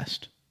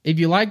podcast. If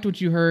you liked what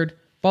you heard,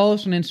 follow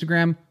us on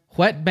Instagram,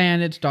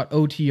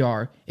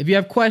 whetbandits.otr. If you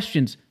have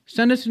questions,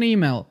 send us an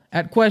email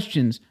at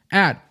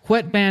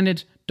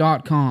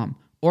questions@whetbandits.com.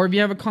 Or if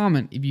you have a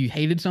comment, if you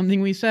hated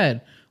something we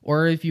said,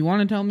 or if you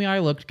want to tell me I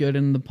looked good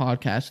in the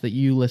podcast that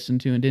you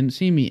listened to and didn't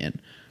see me in,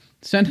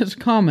 send us a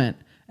comment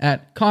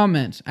at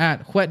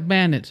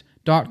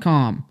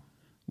comments@whetbandits.com.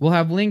 We'll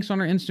have links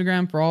on our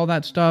Instagram for all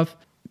that stuff.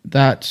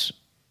 That's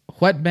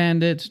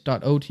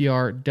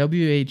whetbandits.otr,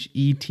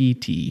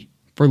 WHETT,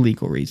 for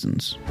legal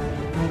reasons.